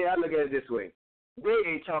 I look at it this way. They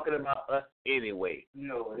ain't talking about us anyway.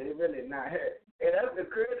 No, they really not. And that's the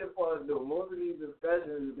crazy part, though. Most of these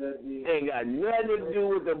discussions that ain't got nothing to do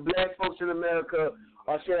with the black folks in America,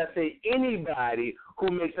 or should I say anybody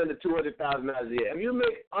who makes under $200,000 a year. If you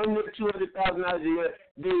make under $200,000 a year,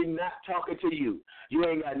 they're not talking to you. You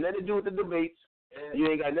ain't got nothing to do with the debates. You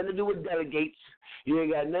ain't got nothing to do with delegates. You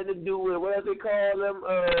ain't got nothing to do with, what else they call them,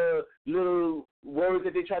 little words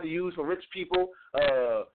that they try to use for rich people.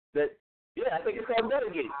 I think it's called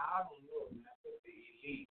delegates. I don't know, man.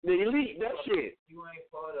 The elite, that shit. You ain't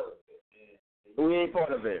part of it, man. We ain't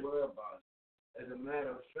part of it. Worry about it. As a matter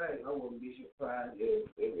of fact, I wouldn't be surprised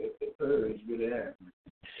if the purge really happened.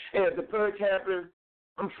 And if the purge happened,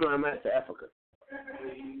 I'm flying back to Africa.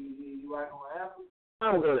 You like on Africa?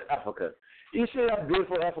 I'm going to Africa. You see how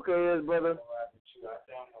beautiful Africa is, brother? I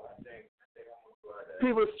think I'm going to go.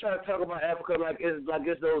 People try to talk about Africa like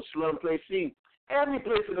it's those slum place. See, every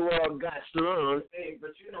place in the world got slums. Hey,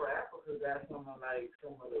 but Africa got some of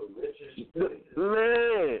the richest.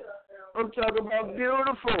 Man, I'm talking about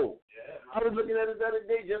beautiful. Yeah. I was looking at it the other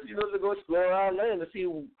day just to go explore our land to see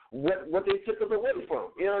what they took us away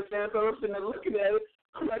from. You know what I'm saying? So I'm sitting there looking at it.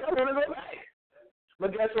 I'm like, I want to go back.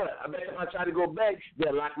 But guess what? I bet if I try to go back,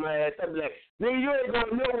 they'll lock my ass up. Like, nigga, you ain't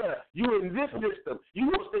going nowhere. You in this system. You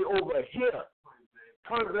gonna stay over here.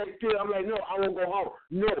 I'm like, no, I won't go home.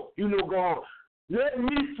 No, you don't go home. Let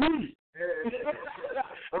me free.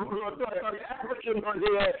 I'm going to talk African on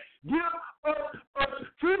here. Give us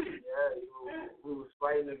free. Yeah, we was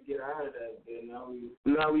fighting to get out of that.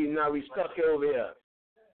 Now we stuck over here.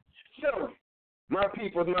 So, my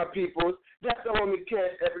peoples, that's the homie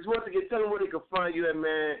Cash Efforts. Once again, tell them where they can find you at,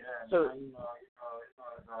 man. Yeah, so,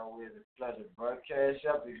 it's always a pleasure. But Cash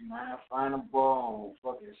Efforts, man, find a ball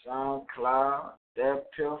on fucking SoundCloud,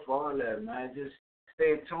 that Piff, all that, man. Just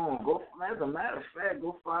stay tuned. As a matter of fact,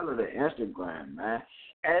 go follow the Instagram, man.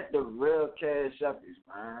 At the real Cash Efforts,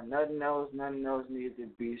 man. Nothing else needs to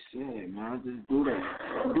be said, man. Just do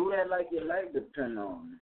that. Do that like your life depends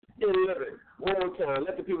on it. Yeah, one more time.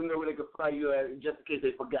 Let the people know where they can find you at, just in case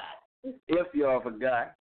they forgot. If y'all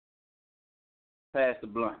forgot, pass the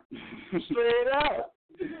blunt. Straight up.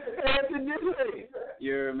 Pass it this way.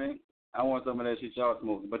 You hear me? I want some of that shit y'all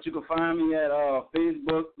smoking. But you can find me at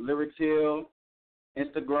Facebook, Lyrics Hill,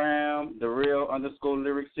 Instagram,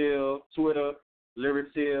 _Lyrics Hill, Twitter,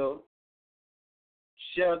 Lyrics Hill.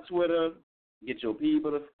 Share Twitter. Get your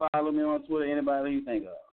people to follow me on Twitter. Anybody you think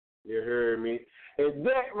of. You heard me. And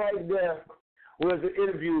that right there was an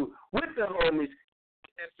interview with the homies,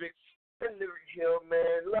 Epic and Lyric Hill,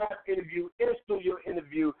 man. Live interview, in-studio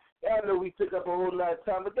interview. Y'all know we took up a whole lot of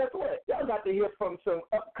time, but guess what? Y'all got to hear from some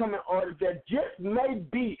upcoming artists that just may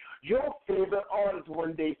be your favorite artists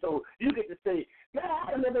one day. So you get to say, man,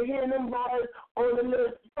 I never hear them boys on the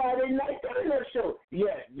little Firday Nite Turn Up show.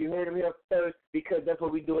 Yeah, you heard them here first. nerves because that's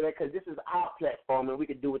what we do it at, because this is our platform and we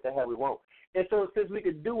can do what the hell we want. And so since we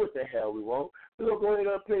can do what the hell we want, we're going to go ahead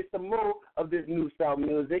and play some more of this new style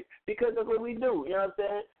music because that's what we do. You know what I'm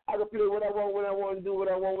saying? I can play what I want when I want and do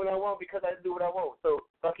what I want when I want because I do what I want. So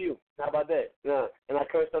fuck you. How about that? Yeah. And I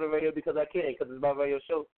curse on the radio because I can, because it's my radio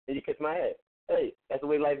show and you kiss my ass. Hey, that's the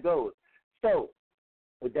way life goes. So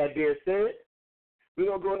with that being said, we're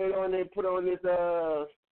going to go ahead on and put on this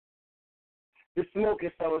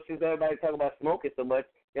smoking song since everybody talking about smoking so much.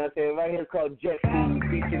 You know what I'm saying? Right here it's called Jet Food,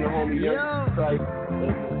 featuring the homie Young Strike.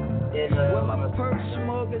 Where my perk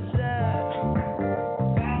smokers at?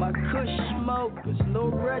 My kush smokers, no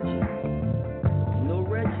Reggie.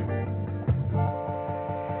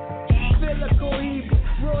 Feel like Cohiba,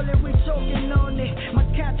 rolling, we choking on it. My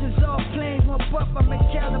catches all planes, one puff, I'm in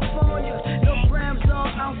California. No grams, all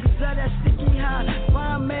ounces of that sticky high.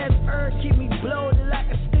 Fine man's herb, keep me blowed like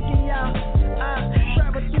a sticky eye. I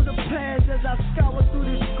travel through the past as I scour through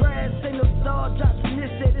this grass. Ain't no dog drops in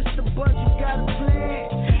this head, it's the bud you gotta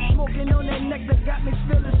plan. Smoking on that nectar got me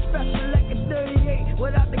feeling special like a 38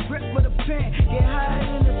 without the grip of the pen. Get higher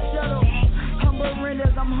in the shuttle. Humbling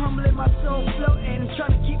as I'm humbling my soul floating.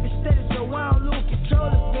 Trying to keep it steady so I don't lose control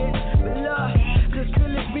of it. But look, this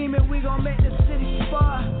feeling beaming, we gon' make the city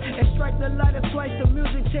spar. And strike the lighter twice, the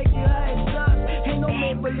music take you high as us. Ain't no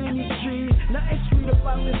maple in these trees, nothing sweet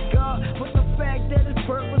about this God. But the fact that his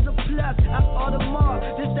birth was a plus, I'm Audemars.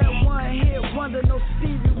 This that one hit wonder, no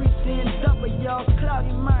Stevie, we seeing double, y'all.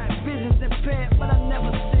 Cloudy mind, visions impaired, but I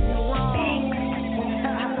never see you wrong.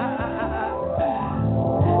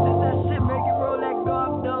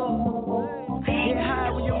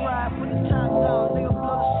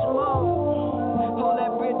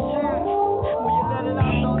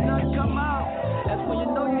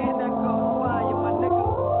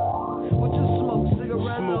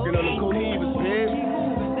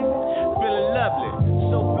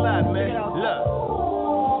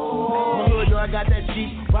 I got that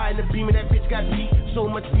Jeep, riding the beam and that bitch got beat. So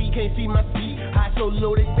much beat, can't see my feet. High so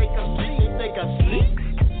low, they think I'm sleep.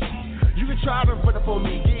 You can try to run up on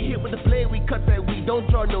me, get hit with the blade, we cut that weed. Don't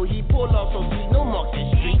draw no heat, pull off so sweet, no mark this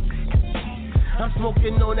street. I'm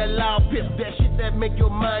smoking on that loud pip, that shit that make your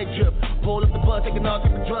mind drip. Roll up the bud, taking all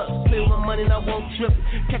type of drugs. Play with my money and I won't trip.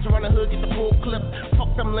 Catch around the hood, get the full clip.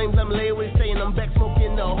 Fuck them lames, I'm layaway saying I'm back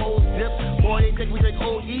smoking the whole zip. Boy, they think we drink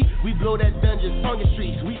OE, we blow that dungeon, on the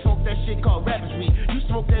streets. We smoke that shit called rappers weed. You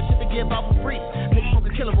smoke that shit to give out for free. Nigga smoke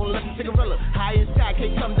a killer, roll up a cigarette. High in sky,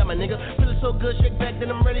 can't come down, my nigga. Feeling so good, shake back, then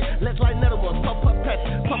I'm ready. Let's light another one. Puff, puff, patch,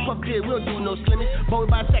 puff, puff, good. We don't do no slimming. Boy,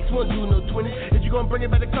 by sex, we don't do no twinning. If you gon' bring it,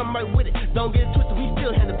 better come right with it. Don't get it twisted, we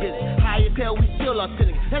still handle business. High as hell, we still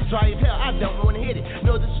authentic. That's dry as hell, I don't wanna hit it.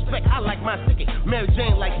 No disrespect, I like my sticky. Mary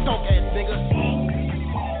Jane like stonk ass nigga.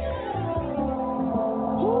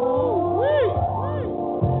 Woo-wee.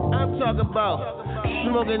 I'm talking about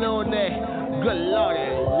smoking on that good lord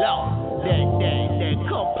and law. That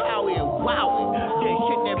compound and wowing. That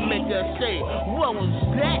shit that make us say, what was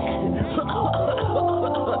that?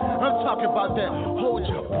 I'm talking about that, hold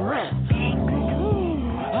your breath.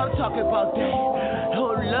 I'm talking about that,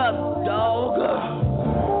 hold up, dog.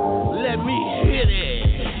 Let me hit it.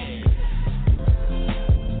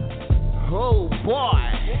 Oh boy.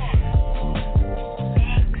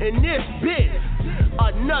 In this bit,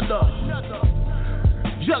 another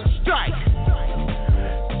Young Strike.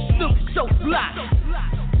 Snoopy SoFly.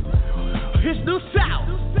 It's New South.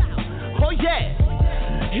 Oh yeah.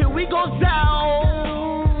 Here we go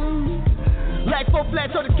down. Like 4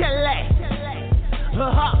 flats on the Cadillac.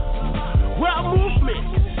 Well, movement.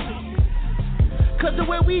 Cause the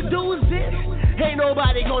way we do this, ain't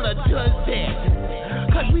nobody gonna do this.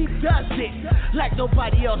 Cause we does it like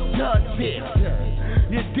nobody else does it.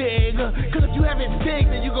 You dig? Cause if you haven't digged,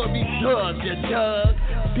 then you gonna be dug. You dug?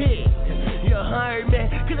 Dig. You heard me?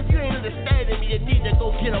 Cause if you ain't understanding me, you need to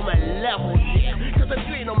go get on my level, yeah. Cause if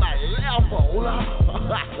you ain't on my level,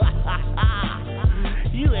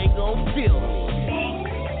 you ain't gonna feel me.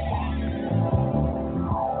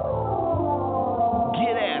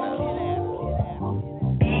 Get at her.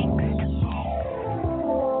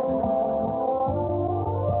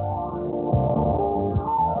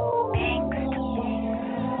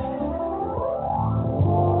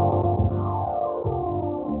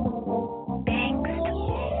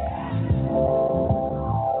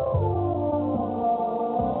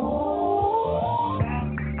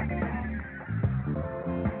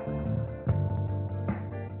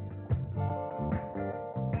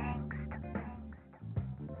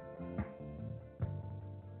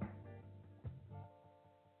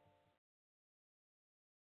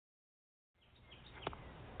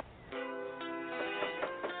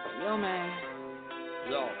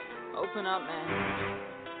 Yo. Open up, man.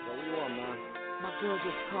 What do you want, man? My girl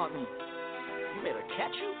just caught me. You made her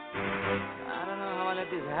catch you? I don't know how I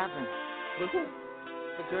let this happen. With who?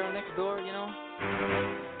 The girl next door, you know?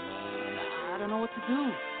 I don't know what to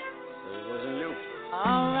do. So it wasn't you.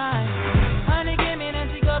 Alright. Honey came in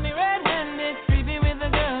and she got me red-handed, creeping with the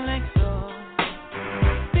girl next door.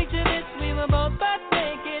 Picture this, we were both butt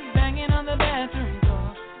naked, banging on the bathroom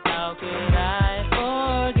door. How could I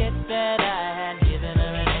forget that I had given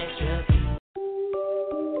her an extra key?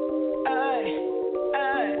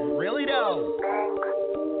 Really though?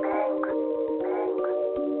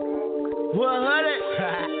 100.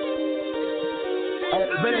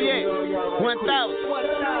 Better yet, 1,000.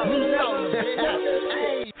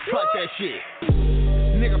 Fuck that shit.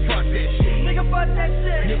 Nigga, fuck that shit. Nigga, fuck that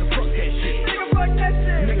shit. Nigga, fuck that shit. Nigga, fuck that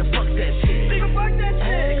shit. Nigga, fuck that shit. Nigga, fuck that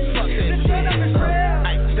shit. Fuck that shit. The turn up is real.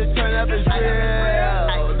 The turn up is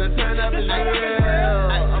real. The turn up is real.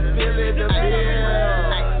 I'm feeling the bill.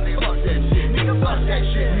 Fuck that shit. Nigga, fuck that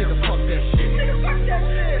shit. Nigga, fuck that shit. Nigga, fuck that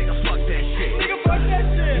shit. Nigga, fuck that shit. Nigga, fuck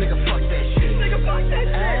that shit. Nigga, fuck that shit. Nigga, fuck that shit.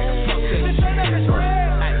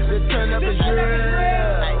 The turn up is real. The turn up is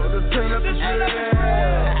real. The turn up is real.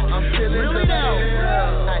 I'm feeling the bill.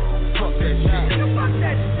 Fuck that shit. Nigga, fuck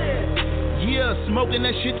that shit. Yeah, smoking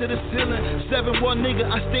that shit to the ceiling. 7-1 nigga,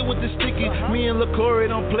 I stay with the sticky. Me and LaCory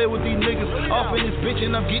don't play with these niggas. Off in this bitch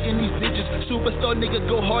and I'm getting these digits. Superstar nigga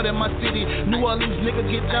go hard in my city. New Orleans nigga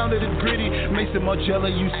get down to the gritty. Mason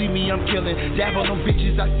Margiela, you see me, I'm killing. Dab on them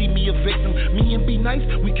bitches, I see me a victim. Me and Be Nice,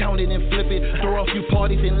 we count it and flip it. Throw a few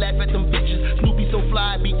parties and laugh at them bitches. Snoopy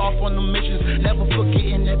SoFly, be off on the missions. Never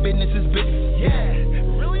forgetting that business is business. Yeah.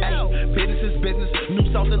 Business is business. New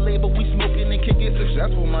South the label, we smoking and kicking.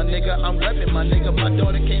 Successful, my nigga. I'm reppin', my nigga. My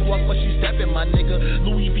daughter can't walk, but she steppin', my nigga.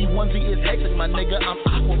 Louis V onesie is hectic, my nigga. I'm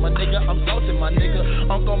aqua, my nigga. I'm salted, my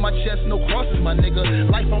nigga. Unk on my chest, no crosses, my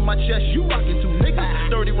nigga. Life on my chest, you rockin' two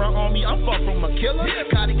niggas. 30 round on me, I'm far from a killer.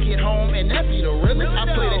 Gotta get home, and that be the realest.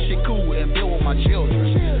 I play that shit cool and build with my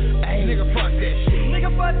children. Hey, nigga, fuck that shit.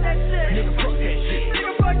 Nigga, fuck that shit. Nigga, fuck that shit.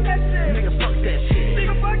 Nigga, fuck that shit. Nigga, fuck that shit.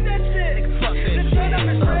 Nigga, fuck that shit. Nigga, fuck that shit. The turn up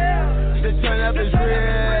is real. The turn up is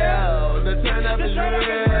real. The turn up is real.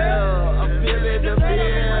 I'm feeling the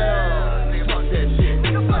bill. Fuck that shit.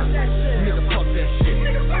 Nigga, fuck that shit. Nigga, fuck that shit.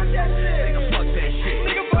 Nigga, fuck that shit.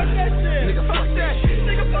 Nigga, fuck that shit. Nigga, fuck that shit. Nigga, fuck that shit.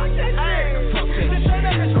 Nigga, fuck that shit. Fuck that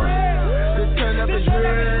The turn up is real. The turn up is real.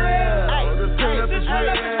 The turn up is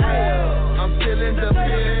real. I'm feeling the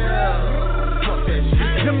bill. Fuck that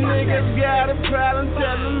shit. Them niggas got a problem,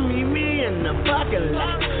 tell them meet me in the parking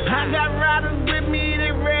lot. I got riders with me,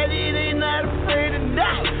 they ready, they not afraid to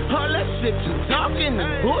die. All that shit you talking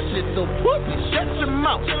is bullshit, so pussy, shut your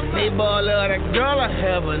mouth. They ball out a girl, I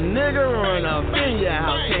have a nigga run off in your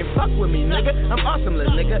house. Can't fuck with me, nigga. I'm awesome,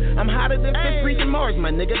 little nigga. I'm hotter than Fifth Street and Mars,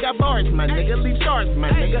 my nigga. Got bars, my nigga. Leave stars,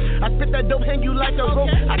 my nigga. I spit that dope, hang you like a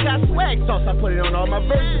rope. I got swag sauce, I put it on all my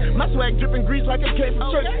verses. My swag dripping grease like it came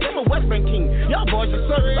from church. I'm a West Bank king. Y'all boys are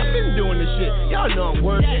service. I've been doing this shit. Y'all know I'm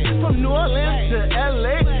working. From New Orleans to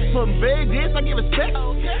LA, from Vegas, I give respect.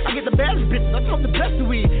 I get the baddest bitches. I smoke the best of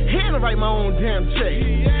weed. Here to write my own damn check.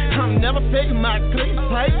 I'm never faking my click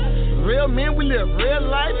pipe. Real men, we live real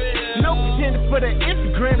life. No pretending for the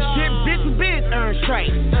Instagram shit. Bitch, bitch, earn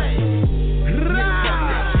stripes. Nigga,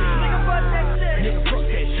 fuck that shit. Nigga, fuck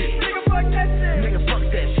that shit. Nigga, fuck that shit. Nigga, fuck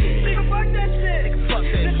that shit. Nigga, fuck that shit. Nigga, fuck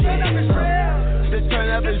that shit. The turn up is real. The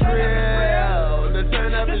turn up is real. The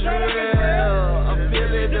turn up is real. I'm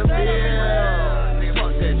feeling the bill.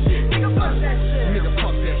 Fuck that shit. Nigga, fuck that shit. Nigga,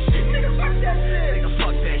 fuck that shit. Nigga, fuck that shit. Nigga,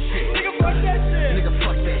 fuck that shit. Nigga, fuck that shit. Nigga,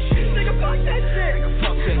 fuck that shit. Nigga, fuck that shit. Nigga,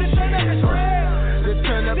 fuck that The shit. turn up is real. The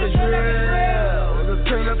turn up is real. The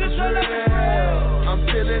turn up is real. I'm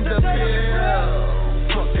feeling the bill.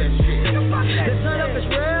 Fuck that shit. The turn up is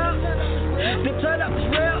real. The turn up is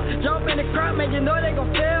real. Jump in the crowd, man, you know they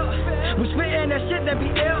gon' fail. We spittin' that shit that be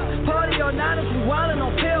ill. Party all night, we wildin'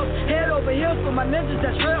 on pills. Head over heels for my ninjas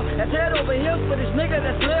that's real. That's head over heels for this nigga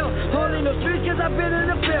that's lil. Holding no streets cause I've been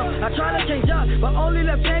in the field. I try to change up, but only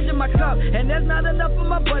left change in my cup. And that's not enough for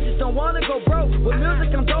my budget, don't wanna go broke. With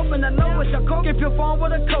music I'm dope and I know it's a coke. If your phone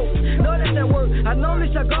with a coat, know that's that word. I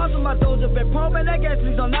normally shut guards on my doors. If it pumping that gas,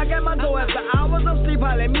 please don't knock at my door. After hours of sleep,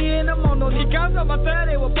 holler me in the morning. He comes on my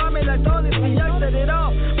third, they will buy me like Tony. See, young set it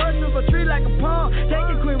off. Burst through a tree like a palm. Take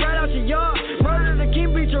a queen right out your yard. Murder the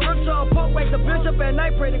king, beat your rooks on poke. Wake the bitch up at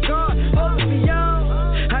night, pray to God. Hold it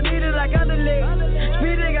beyond. I need it like underleg.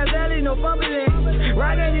 Speeding, Gazelle, no fumbling.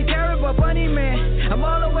 Riding the carrot, but bunny man. I'm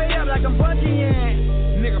all the way up like I'm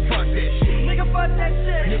bungee. Nigga, fuck that shit. Nigga, fuck that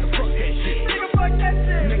shit. Nigga, fuck that shit. Nigga, fuck that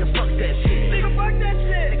shit. Nigga, fuck that shit. Nigga, fuck that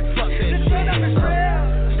shit. Nigga, fuck that shit. The turn up is real.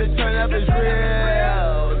 The turn up is real.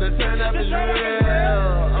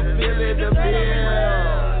 drill. I'm feeling the bill.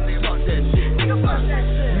 Nigga, fuck that shit. Nigga, fuck that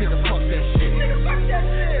shit. Nigga, fuck that shit. Nigga, fuck that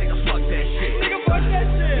shit. Nigga, fuck that shit. Nigga, fuck that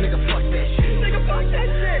shit. Nigga, fuck that shit. Nigga, fuck that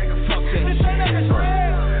shit. Nigga, fuck that shit.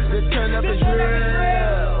 The turn up is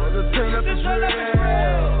real. The turn up is real.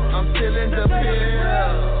 I'm feeling the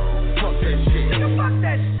bill. Fuck that shit. Nigga, fuck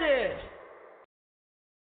that shit.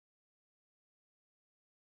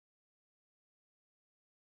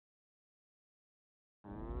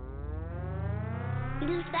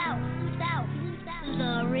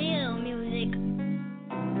 The real music.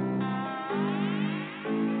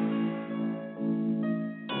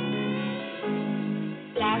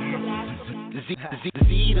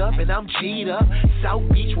 Z'd up and I'm G'd up. South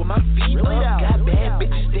Beach with my feet up. Got bad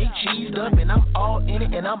bitches, they cheesed up. And I'm all in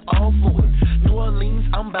it and I'm all for it. New Orleans,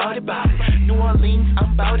 I'm bout it. New Orleans,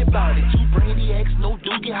 I'm bout it. Two Brandy X, no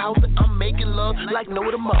Doogie House. I'm making love like no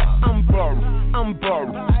tomorrow. I'm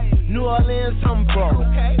borrowed. New Orleans, I'm borrowed.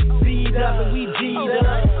 Z'd up and we G'd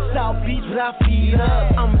up. South Beach with our feet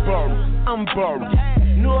up. I'm borrowed.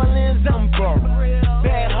 New Orleans, I'm borrowed.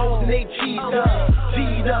 Bad hoes and they cheesed up.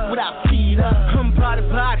 G'd up with our feet up. I'm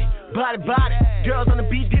body. Girls on the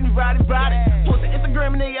beach getting rowdy. Post the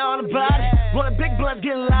Instagram and they all about it. Roll a big blunt,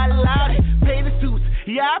 getting loudy. Pay the suits,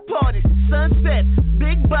 yeah, I party. Sunset,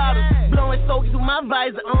 big bottles. Blowing stogies with my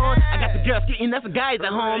visor on. I got the girls getting, that's the guys at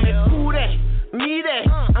home. And who that? Me that.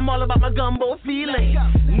 I'm all about my gumbo feeling.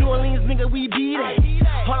 New Orleans nigga, we beat it.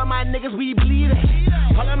 All of my niggas, we bleed it.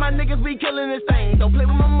 All of my niggas, we killing this thing. Don't play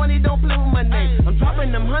with my money, don't play with my name. I'm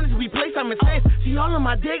dropping them hundreds, we play some mistakes. See all of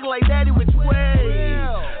my dick like daddy, which way?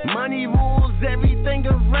 Money rules everything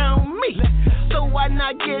around me. So why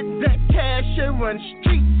not get that cash and run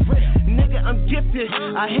streets? Nigga, I'm gifted,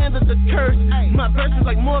 I handle the curse. My verse is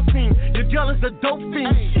like morphine, your girl is a dope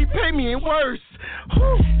fiend. She pay me in worse.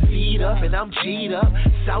 Z'd up and I'm G'd up.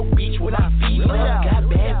 South Beach with our feet up. Got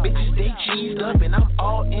bad bitches, they cheesed up. And I'm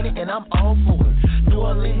all in it and I'm all for it. New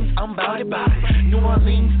Orleans, I'm bout it. New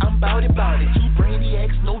Orleans, I'm bout it. Two Brandy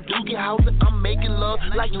X, no Doogie House. I'm making love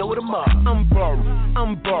like no tomorrow. I'm borrowed.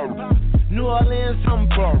 New Orleans, I'm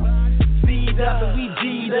borrowed. Z'd up and we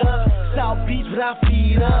G'd up. South Beach with our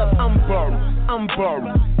feet up. I'm borrowed.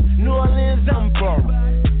 New Orleans, I'm borrowed.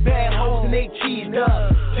 Bad hoes and they cheesed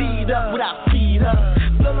up. G'd up with our feet up.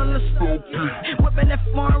 Blowing the smoke, whipping that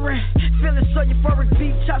foreign. Feeling so euphoric,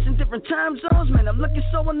 beat chops in different time zones. Man, I'm looking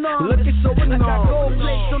so enormous. I got gold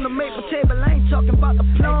plates on the maple table. I ain't talking about the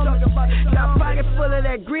plum. Got a pocket full of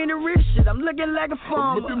that greenery shit. I'm looking like a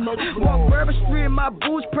farmer. Walk Bourbon Street in my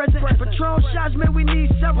boots present. Patron shots, man, we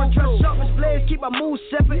need several. Dress sharp as blades, keep my moves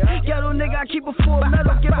separate. Ghetto nigga, I keep a full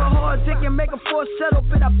metal. Give a hard dick and make a full settle.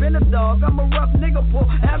 But I've been a dog. I'm a rough nigga, pour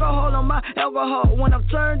alcohol on my alcohol. When I'm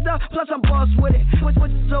turned up, plus I'm boss with it. What's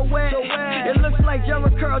so wet? It looks like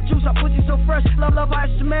Jerry Curl juice. I put you so fresh. Love how I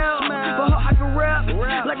smell. For her, I can rap.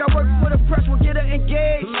 Like I work for the press, we'll get her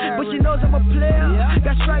engaged. But she knows I'm a player.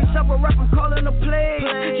 Got stripes up a rap, I'm calling her play.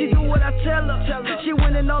 She do what I tell her. She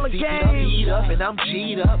winning all the games. Z'd up and I'm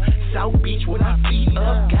G'd up. South Beach with our feet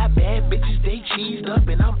up. Got bad bitches, they cheesed up.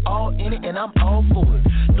 And I'm all in it and I'm all for it.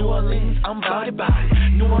 New Orleans, I'm bout it.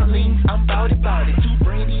 New Orleans, I'm bout it. Two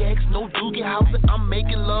Brandy X, no Doogie House. I'm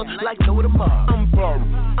making love like no tomorrow. I'm borrowed.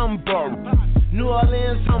 New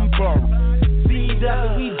Orleans, I'm borrowed. Z'd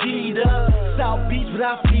up and we G'd up. South Beach with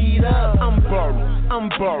our feet up. I'm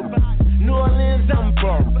borrowed. New Orleans, I'm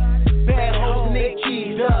borrowed. Bad hoes and they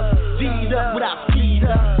cheesed up. Z'd up with our feet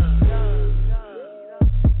up.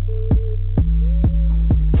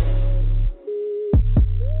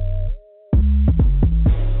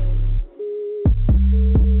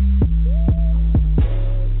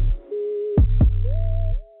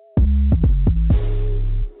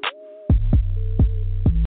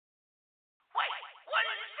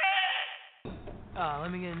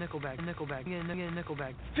 Let me get a nickelback. Get a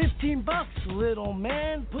nickelback. $15, little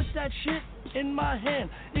man. Put that shit in my hand.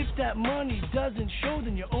 If that money doesn't show,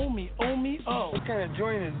 then you owe me. What kind of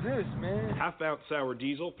joint is this, man? Half-ounce sour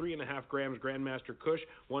diesel, 3.5 grams Grandmaster Kush,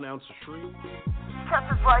 1 ounce of shrew.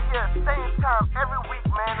 Catch us right here, same time every week,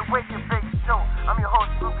 man. The Wake Your Face Show. I'm your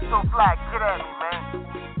host, Snoopy SoFly. Get at me, man.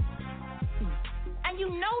 And you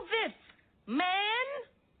know this, man.